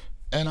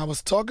 and I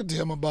was talking to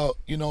him about,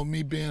 you know,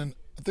 me being,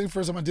 I think the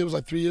first time I did was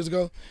like 3 years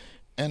ago,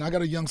 and I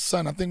got a young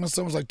son. I think my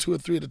son was like 2 or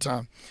 3 at the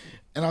time.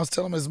 And I was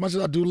telling him, as much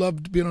as I do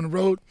love being on the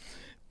road,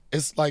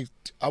 it's like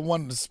I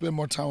wanted to spend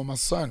more time with my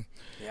son.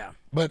 Yeah.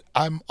 But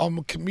I'm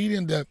a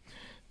comedian that,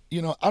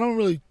 you know, I don't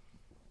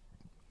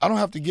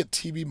have to get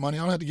TV money.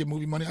 I don't have to get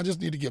movie money. I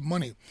just need to get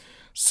money.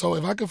 So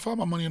if I can find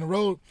my money on the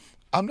road,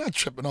 I'm not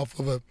tripping off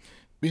of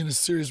being a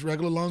serious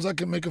regular, as long as I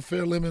can make a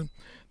fair living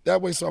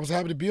that way. So I was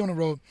happy to be on the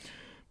road.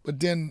 But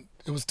then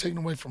it was taken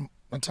away from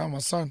my time with my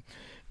son.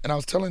 And I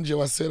was telling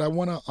Joe, I said, I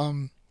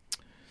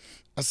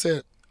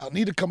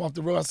need to come off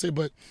the road. I said,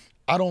 but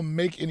I don't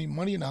make any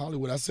money in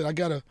Hollywood. I said, I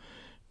got to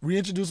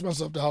reintroduce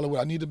myself to Hollywood.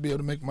 I need to be able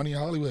to make money in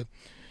Hollywood.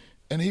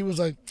 And he was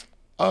like,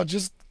 oh,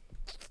 just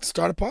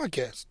start a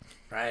podcast.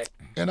 Right.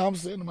 And I'm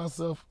saying to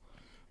myself,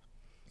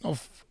 no,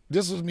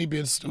 this was me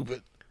being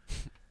stupid.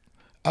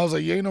 I was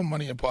like, you ain't no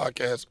money in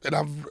podcasts. And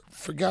I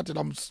forgot that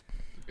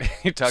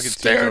You're talking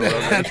stared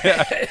at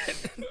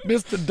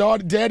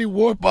Mr. Daddy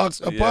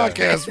Warbucks, a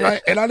podcast,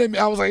 right? And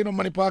I was like, ain't no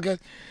money podcast.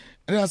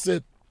 And then I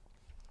said,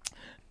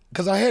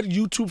 because I had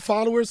YouTube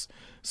followers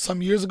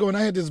some years ago, and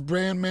I had this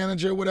brand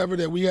manager or whatever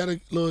that we had a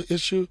little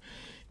issue,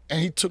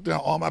 and he took down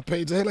all my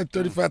pages. I had like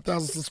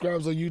 35,000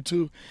 subscribers on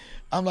YouTube.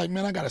 I'm like,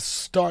 man, I got to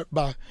start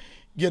by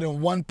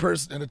getting one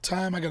person at a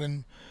time. I got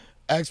to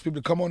ask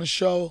people to come on the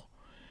show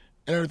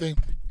and everything.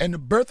 And the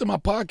birth of my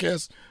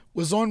podcast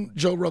was on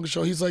Joe Rogan's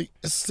show. He's like,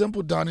 it's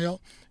simple, Donnell.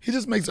 He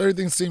just makes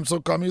everything seem so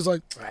calm. He was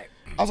like, Right.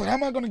 I was like, how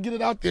am I going to get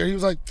it out there? He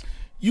was like,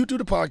 you do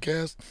the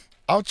podcast.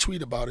 I'll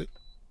tweet about it.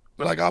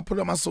 But like, I'll put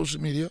it on my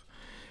social media.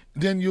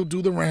 Then you'll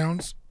do the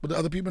rounds with the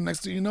other people.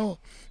 Next thing you know,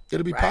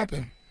 it'll be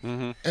popping.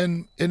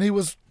 Mm-hmm. And he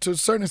was, to a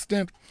certain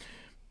extent,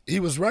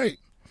 he was right.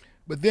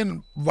 But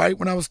then right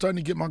when I was starting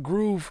to get my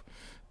groove,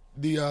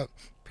 the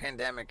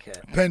Pandemic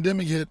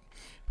hit.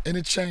 And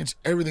it changed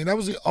everything. That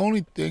was the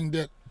only thing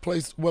that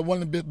placed, well,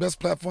 one of the best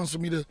platforms for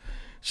me to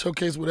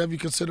showcase whatever you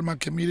consider my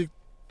comedic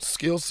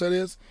skill set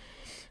is.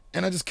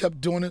 And I just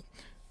kept doing it.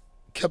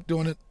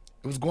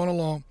 It was going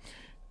along.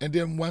 And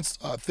then once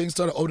things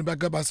started opening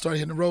back up, I started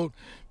hitting the road.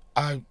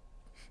 I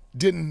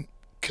didn't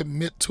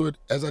commit to it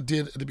as I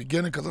did at the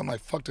beginning because I'm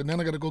like, fuck it, then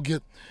I got to go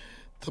get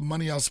the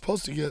money I was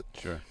supposed to get.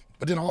 Sure.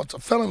 But then I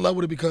fell in love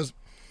with it because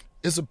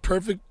it's a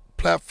perfect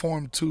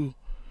platform to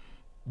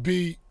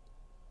be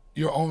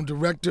your own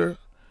director,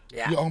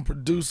 your own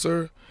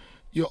producer,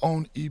 your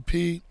own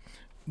EP.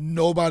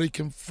 Nobody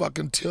can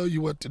fucking tell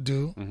you what to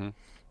do. Mm-hmm.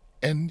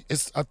 And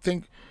I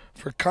think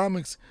for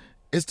comics,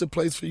 it's the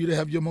place for you to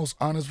have your most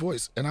honest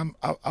voice. And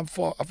I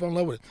fell in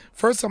love with it.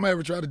 First time I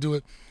ever tried to do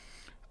it,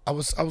 I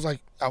was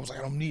like, I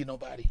don't need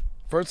nobody.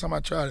 First time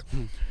I tried it.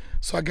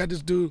 So I got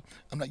this dude,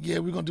 I'm like, yeah,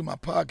 we're gonna do my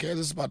podcast.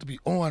 It's about to be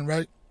on,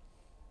 right?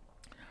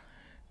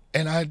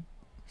 And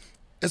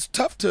it's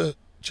tough to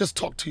just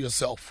talk to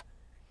yourself.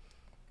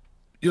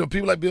 You know,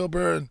 people like Bill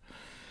Burr and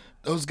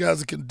those guys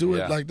that can do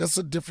it, like that's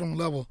a different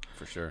level.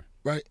 For sure.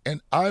 Right?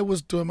 And I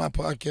was doing my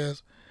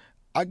podcast.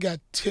 I got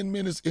 10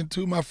 minutes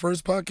into my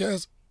first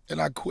podcast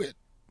and I quit.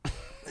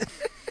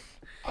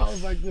 I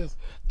was like this.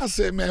 I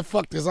said, man,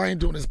 fuck this. I ain't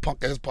doing this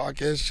punk ass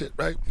podcast shit,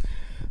 right?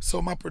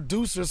 So my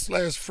producer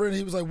 / friend,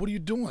 he was like, what are you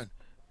doing?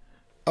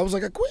 I was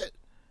like, I quit.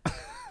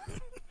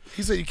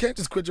 He said, you can't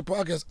just quit your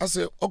podcast. I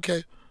said,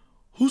 okay,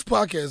 whose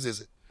podcast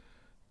is it?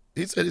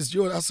 He said, it's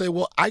yours. I said,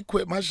 well, I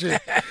quit my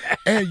shit.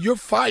 And you're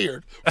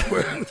fired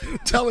for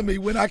telling me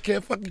when I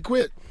can't fucking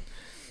quit.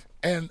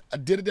 And I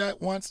did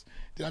that once.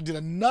 Then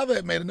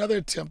I made another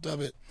attempt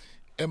of it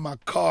in my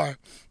car.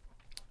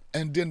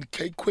 And then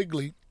Kate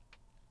Quigley,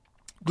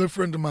 good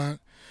friend of mine,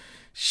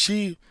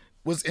 she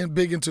was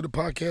big into the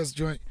podcast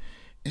joint.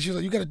 And she was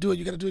like, you got to do it,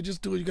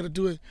 just do it, you got to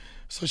do it.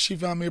 So she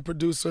found me a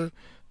producer.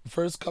 The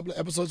first couple of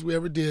episodes we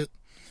ever did.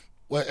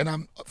 Well, and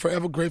I'm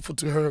forever grateful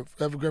to her,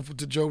 forever grateful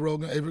to Joe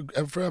Rogan,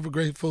 forever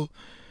grateful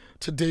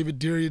to David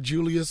Deria,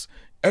 Julius,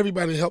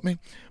 everybody helped me.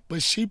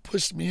 But she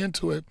pushed me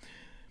into it.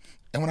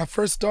 And when I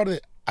first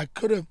started, I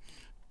could have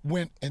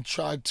went and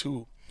tried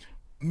to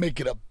make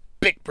it a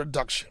big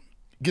production,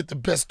 get the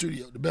best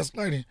studio, the best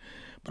lighting.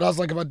 But I was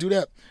like, if I do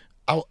that,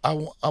 I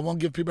won't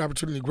give people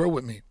opportunity to grow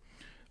with me.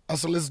 I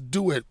said, let's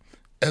do it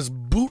as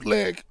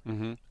bootleg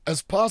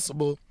as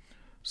possible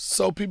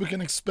so people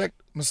can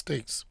expect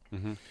mistakes.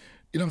 Mm-hmm.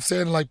 You know what I'm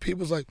saying? Like,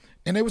 people's like,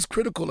 and they was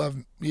critical of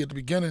me at the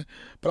beginning,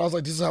 but I was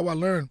like, this is how I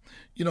learned,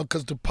 you know,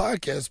 because the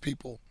podcast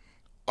people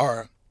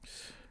a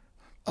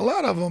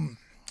lot of them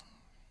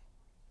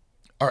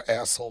are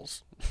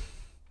assholes.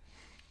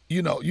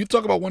 You know, you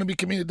talk about want to be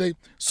comedian, they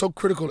so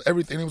critical of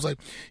everything. It was like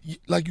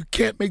you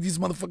can't make these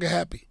motherfuckers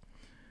happy.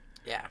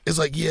 Yeah. It's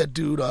like, yeah,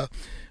 dude, I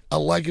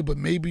like it, but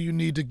maybe you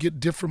need to get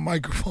different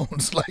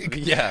microphones. Like,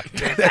 yeah.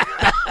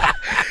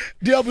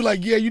 They'll be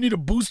like, yeah, you need a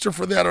booster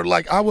for that. Or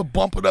like, I would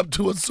bump it up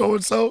to a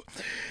so-and-so.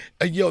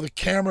 And yo, the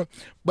camera.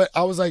 But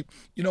I was like,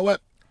 you know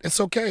what?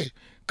 It's okay.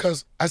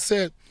 Because I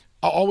said,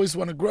 I always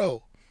want to grow. You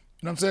know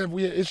what I'm saying? If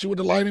we have issue with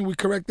the lighting, we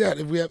correct that.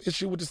 If we have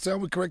issue with the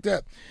sound, we correct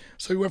that.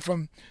 So we went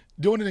from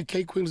doing it in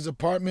Kate Quigley's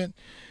apartment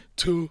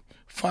to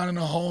finding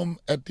a home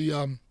at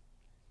the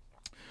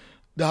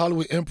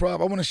Hollywood Improv.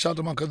 I want to shout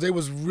them out because they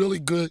was really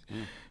good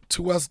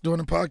to us during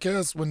the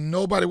podcast. When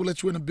nobody would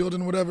let you in the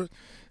building or whatever,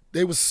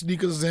 they would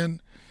sneak us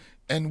in.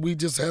 And we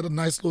just had a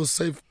nice little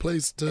safe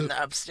place to. In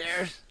the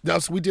upstairs?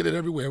 We did it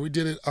everywhere. We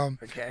did it.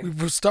 Okay.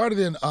 We started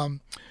in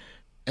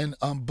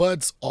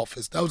Bud's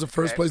office. That was the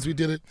first place we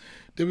did it.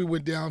 Then we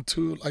went down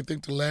to, I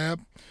think, the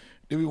lab.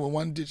 Then we went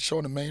one show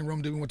in the main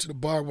room. Then we went to the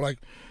bar.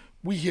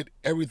 We hit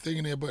everything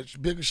in there.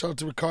 But big shout out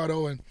to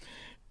Ricardo and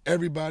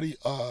everybody,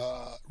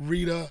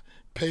 Rita,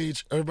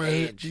 Paige,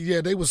 everybody. Paige.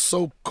 Yeah, they was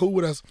so cool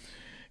with us.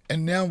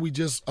 And now we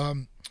just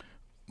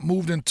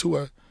moved into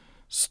a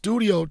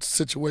studio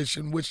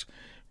situation, which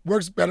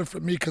works better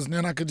for me because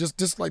then I could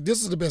just like,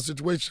 this is the best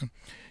situation.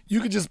 You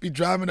could just be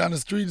driving down the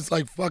street. It's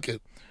like, fuck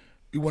it.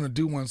 We want to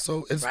do one.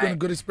 So it's been a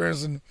good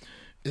experience. And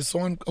it's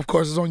on, of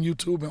course, it's on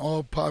YouTube and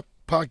all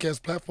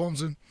podcast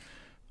platforms. And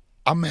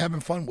I'm having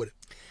fun with it.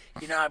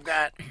 You know, I've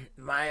got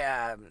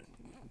my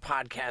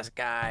podcast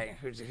guy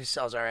who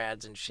sells our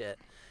ads and shit.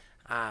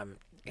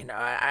 You know,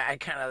 I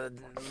kind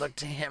of look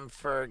to him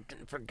for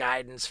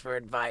guidance, for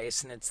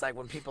advice, and it's like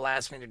when people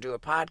ask me to do a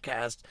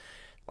podcast,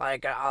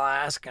 like I'll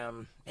ask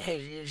them, "Hey,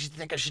 do you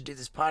think I should do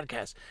this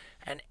podcast?"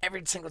 And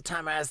every single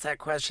time I ask that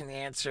question, the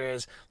answer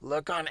is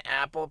look on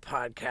Apple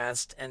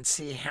Podcast and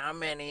see how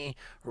many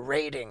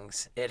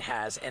ratings it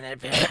has. And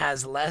if it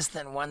has less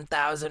than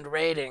 1,000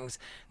 ratings,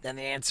 then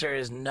the answer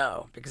is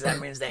no, because that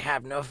means they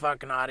have no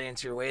fucking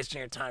audience. You're wasting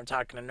your time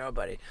talking to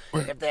nobody.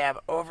 If they have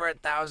over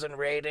 1,000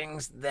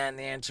 ratings, then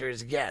the answer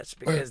is yes,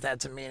 because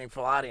that's a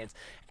meaningful audience.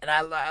 And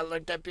I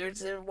looked up here,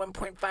 it's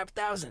 1.5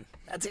 thousand.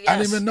 That's a yes. I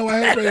didn't even know I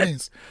had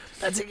ratings.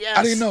 That's a yes.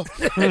 I didn't know.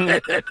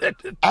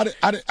 I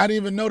didn't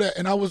even know that.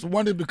 And I was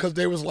wondering because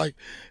they was like,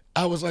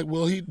 I was like,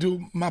 will he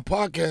do my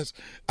podcast?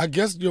 I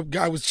guess your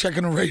guy was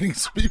checking the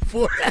ratings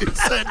before he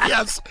said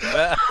yes.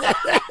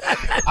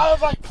 I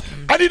was like,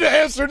 I need to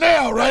answer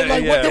now, right?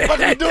 Like, what the fuck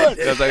are you doing?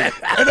 I was like,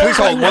 please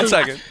hold 1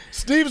 second.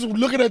 Steve's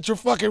looking at your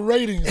fucking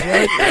ratings,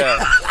 right?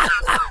 Yeah.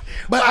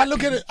 But I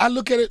look at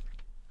it.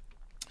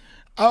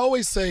 I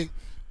always say,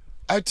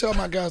 I tell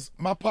my guys,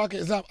 my podcast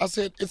is not, I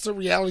said, it's a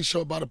reality show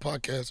about a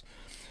podcast.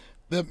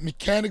 The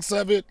mechanics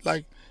of it,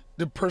 like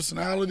the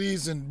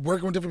personalities and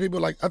working with different people,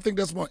 like I think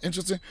that's more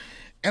interesting.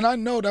 And I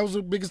know that was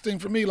the biggest thing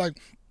for me. Like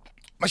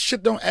my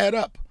shit don't add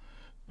up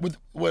with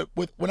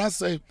when I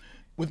say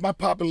with my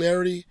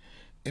popularity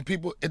and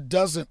people, it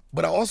doesn't.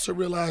 But I also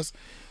realize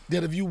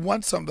that if you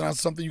want something on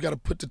something, you got to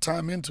put the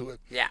time into it.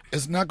 Yeah.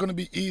 It's not going to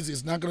be easy.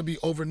 It's not going to be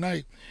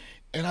overnight.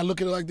 And I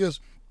look at it like this: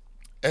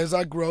 as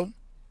I grow,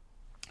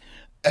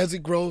 as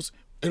it grows,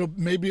 it'll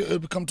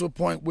come to a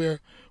point where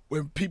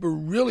people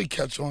really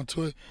catch on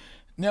to it.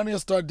 Now they'll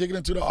start digging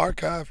into the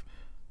archive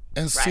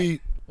and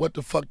see what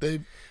the fuck they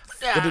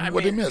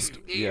missed.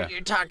 You're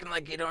talking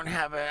like you don't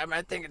have a. I mean,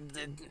 I think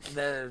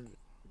the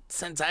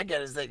sense I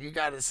get is that you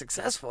got a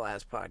successful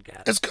ass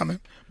podcast. It's coming,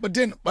 but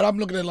I'm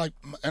looking at like,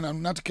 and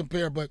I'm not to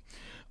compare, but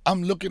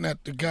I'm looking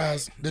at the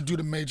guys that do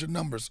the major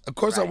numbers. Of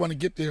course, I want to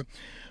get there,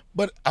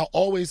 but I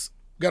always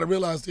got to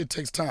realize it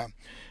takes time.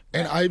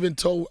 And I even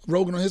told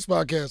Rogan on his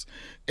podcast,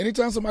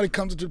 anytime somebody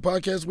comes into the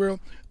podcast world,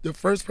 the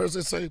first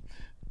person say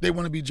they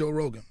want to be Joe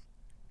Rogan,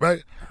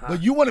 right?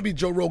 But you want to be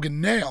Joe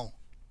Rogan now.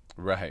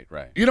 Right.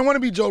 You don't want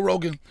to be Joe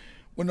Rogan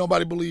when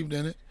nobody believed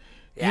in it.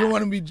 Yeah. You don't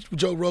want to be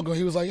Joe Rogan.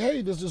 He was like,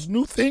 hey, there's this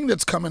new thing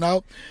that's coming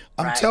out.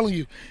 I'm telling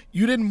you,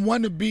 you didn't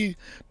want to be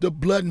the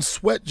blood and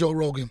sweat Joe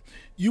Rogan.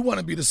 You want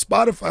to be the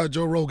Spotify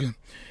Joe Rogan.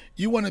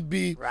 You want to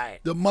be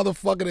the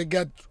motherfucker that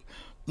got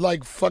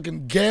like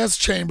fucking gas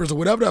chambers or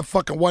whatever that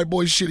fucking white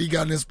boy shit he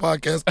got in his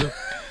podcast, the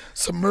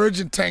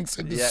submerging tanks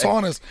and the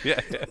saunas.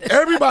 Yeah.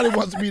 Everybody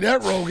wants to be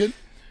that Rogan.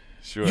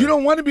 Sure. You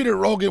don't want to be the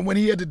Rogan when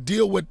he had to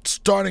deal with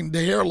starting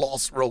the hair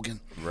loss Rogan.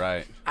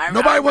 Right.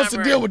 Nobody wants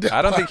to deal with that.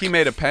 I don't think he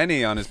made a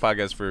penny on his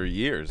podcast for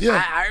years.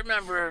 Yeah. I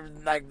remember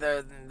like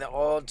the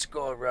old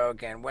school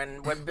Rogan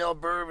when Bill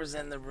Burr was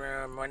in the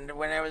room, when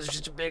there was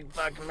just a big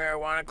fucking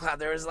marijuana cloud.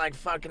 There was like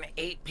fucking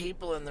 8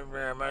 people in the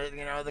room, or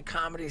the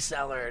Comedy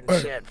Cellar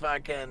and shit.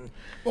 Fucking.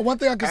 But one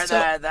thing I can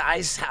say, the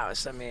Ice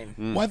House. I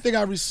mean, one thing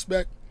I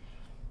respect.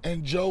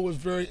 And Joe was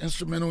very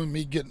instrumental in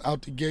me getting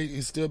out the gate.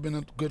 He's still been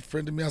a good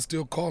friend to me. I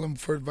still call him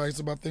for advice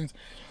about things.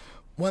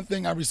 One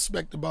thing I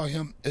respect about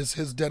him is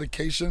his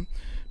dedication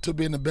to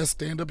being the best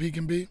stand-up he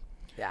can be.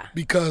 Yeah.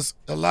 Because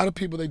a lot of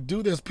people, they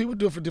do this. People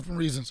do it for different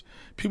reasons.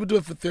 People do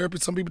it for therapy.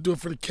 Some people do it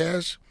for the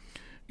cash.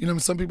 You know,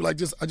 some people like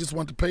just, I just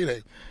want the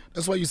payday.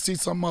 That's why you see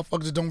some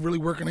motherfuckers that don't really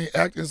work in their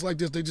act. It's like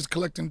this. They just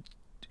collecting.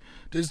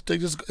 They just.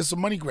 It's a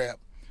money grab.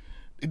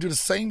 They do the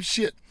same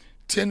shit.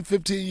 10,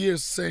 15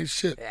 years, same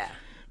shit. Yeah.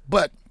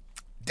 But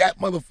that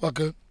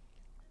motherfucker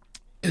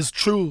is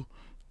true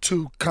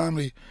to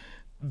comedy.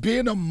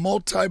 Being a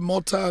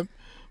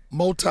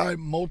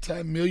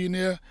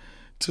multi-millionaire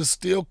to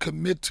still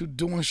commit to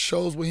doing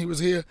shows when he was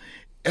here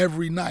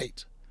every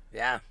night.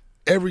 Yeah.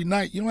 Every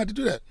night. You don't have to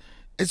do that.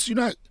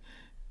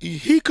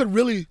 He could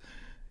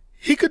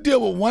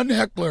deal with one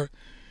heckler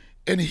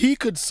and he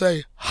could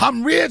say,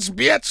 I'm rich,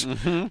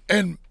 bitch,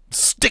 and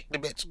stick the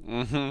bitch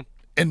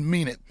and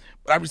mean it.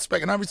 But I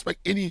respect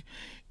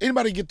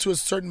anybody get to a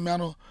certain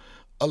amount of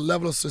a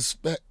level of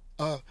respect,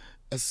 a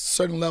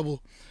certain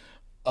level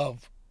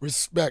of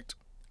respect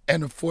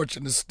and the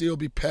fortune to still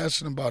be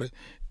passionate about it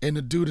and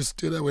to do this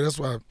still that way. That's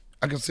why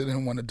I consider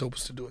him one of the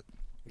dopest to do it.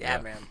 Yeah,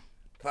 man.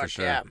 Fuck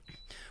sure. yeah.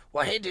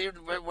 Well, hey, dude,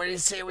 what do you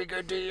say we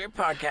go do your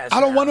podcast? I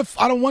don't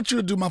want you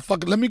to do my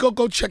fucking. Let me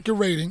go check your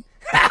rating.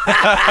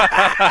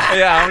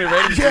 Yeah, how many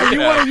ratings? Yeah,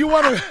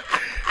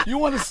 you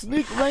want to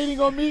sneak rating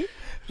on me?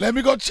 Let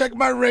me go check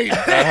my rating.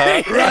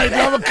 Right,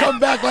 I'm gonna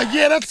come back like,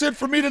 yeah, that's it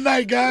for me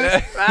tonight,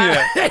 guys.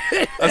 Yeah.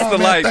 That's the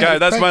light,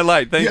 guys. That's my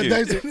light. Thank you.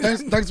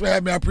 Thanks for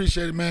having me. I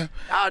appreciate it, man.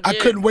 Oh, I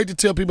couldn't wait to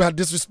tell people how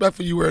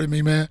disrespectful you were to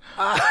me, man.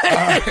 All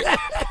right.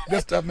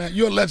 Good stuff, man.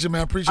 You're a legend,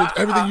 man. I appreciate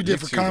everything you did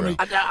for comedy,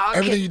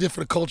 everything you did for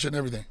the culture and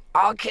everything.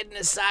 All kidding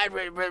aside,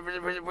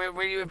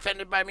 were you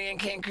offended by me in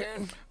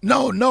Cancun?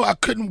 No, I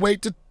couldn't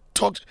wait to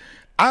talk.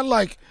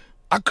 I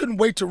couldn't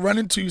wait to run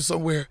into you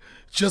somewhere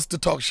just to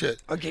talk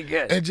shit. Okay,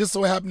 good. And just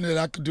so happened that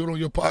I could do it on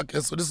your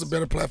podcast, so this is a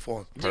better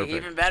platform. Dude,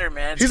 even better,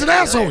 man. He's an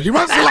asshole. He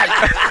runs the light.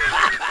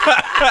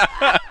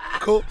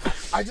 Cool.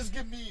 I just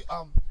give me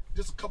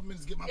just a couple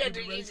minutes to get my paper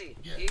ready.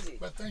 Easy.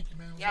 But thank you,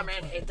 man. Yeah,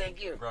 man. Hey,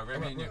 thank you. Bro, great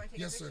meeting you.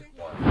 Yes, sir.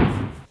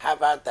 How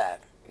about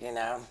that? You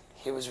know,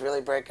 he was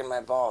really breaking my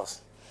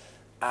balls.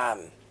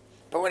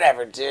 But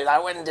whatever, dude. I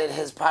went and did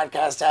his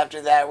podcast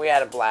after that. We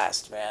had a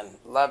blast, man.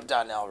 Love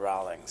Donnell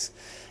Rawlings.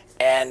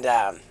 And,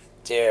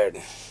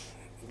 dude,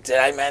 did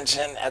I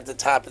mention at the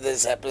top of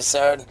this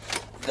episode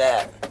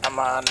that I'm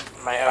on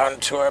my own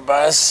tour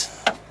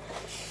bus?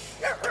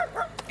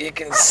 You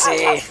can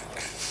see.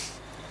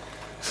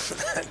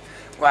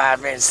 Well,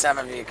 I mean, some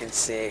of you can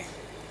see.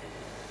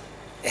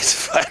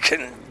 It's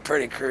fucking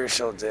pretty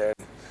crucial, dude.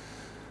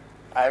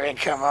 I mean,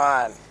 come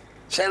on.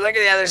 Should I look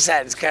at the other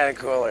side? It's kind of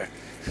cooler.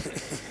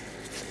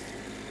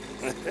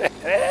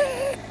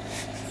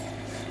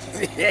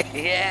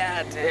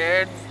 Yeah,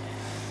 dude.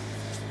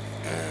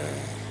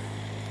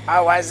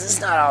 Oh, why is this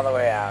not all the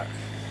way out?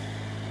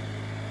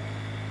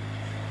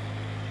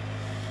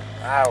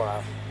 Oh,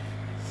 well.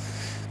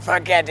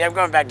 Fuck yeah, dude. I'm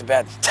going back to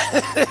bed.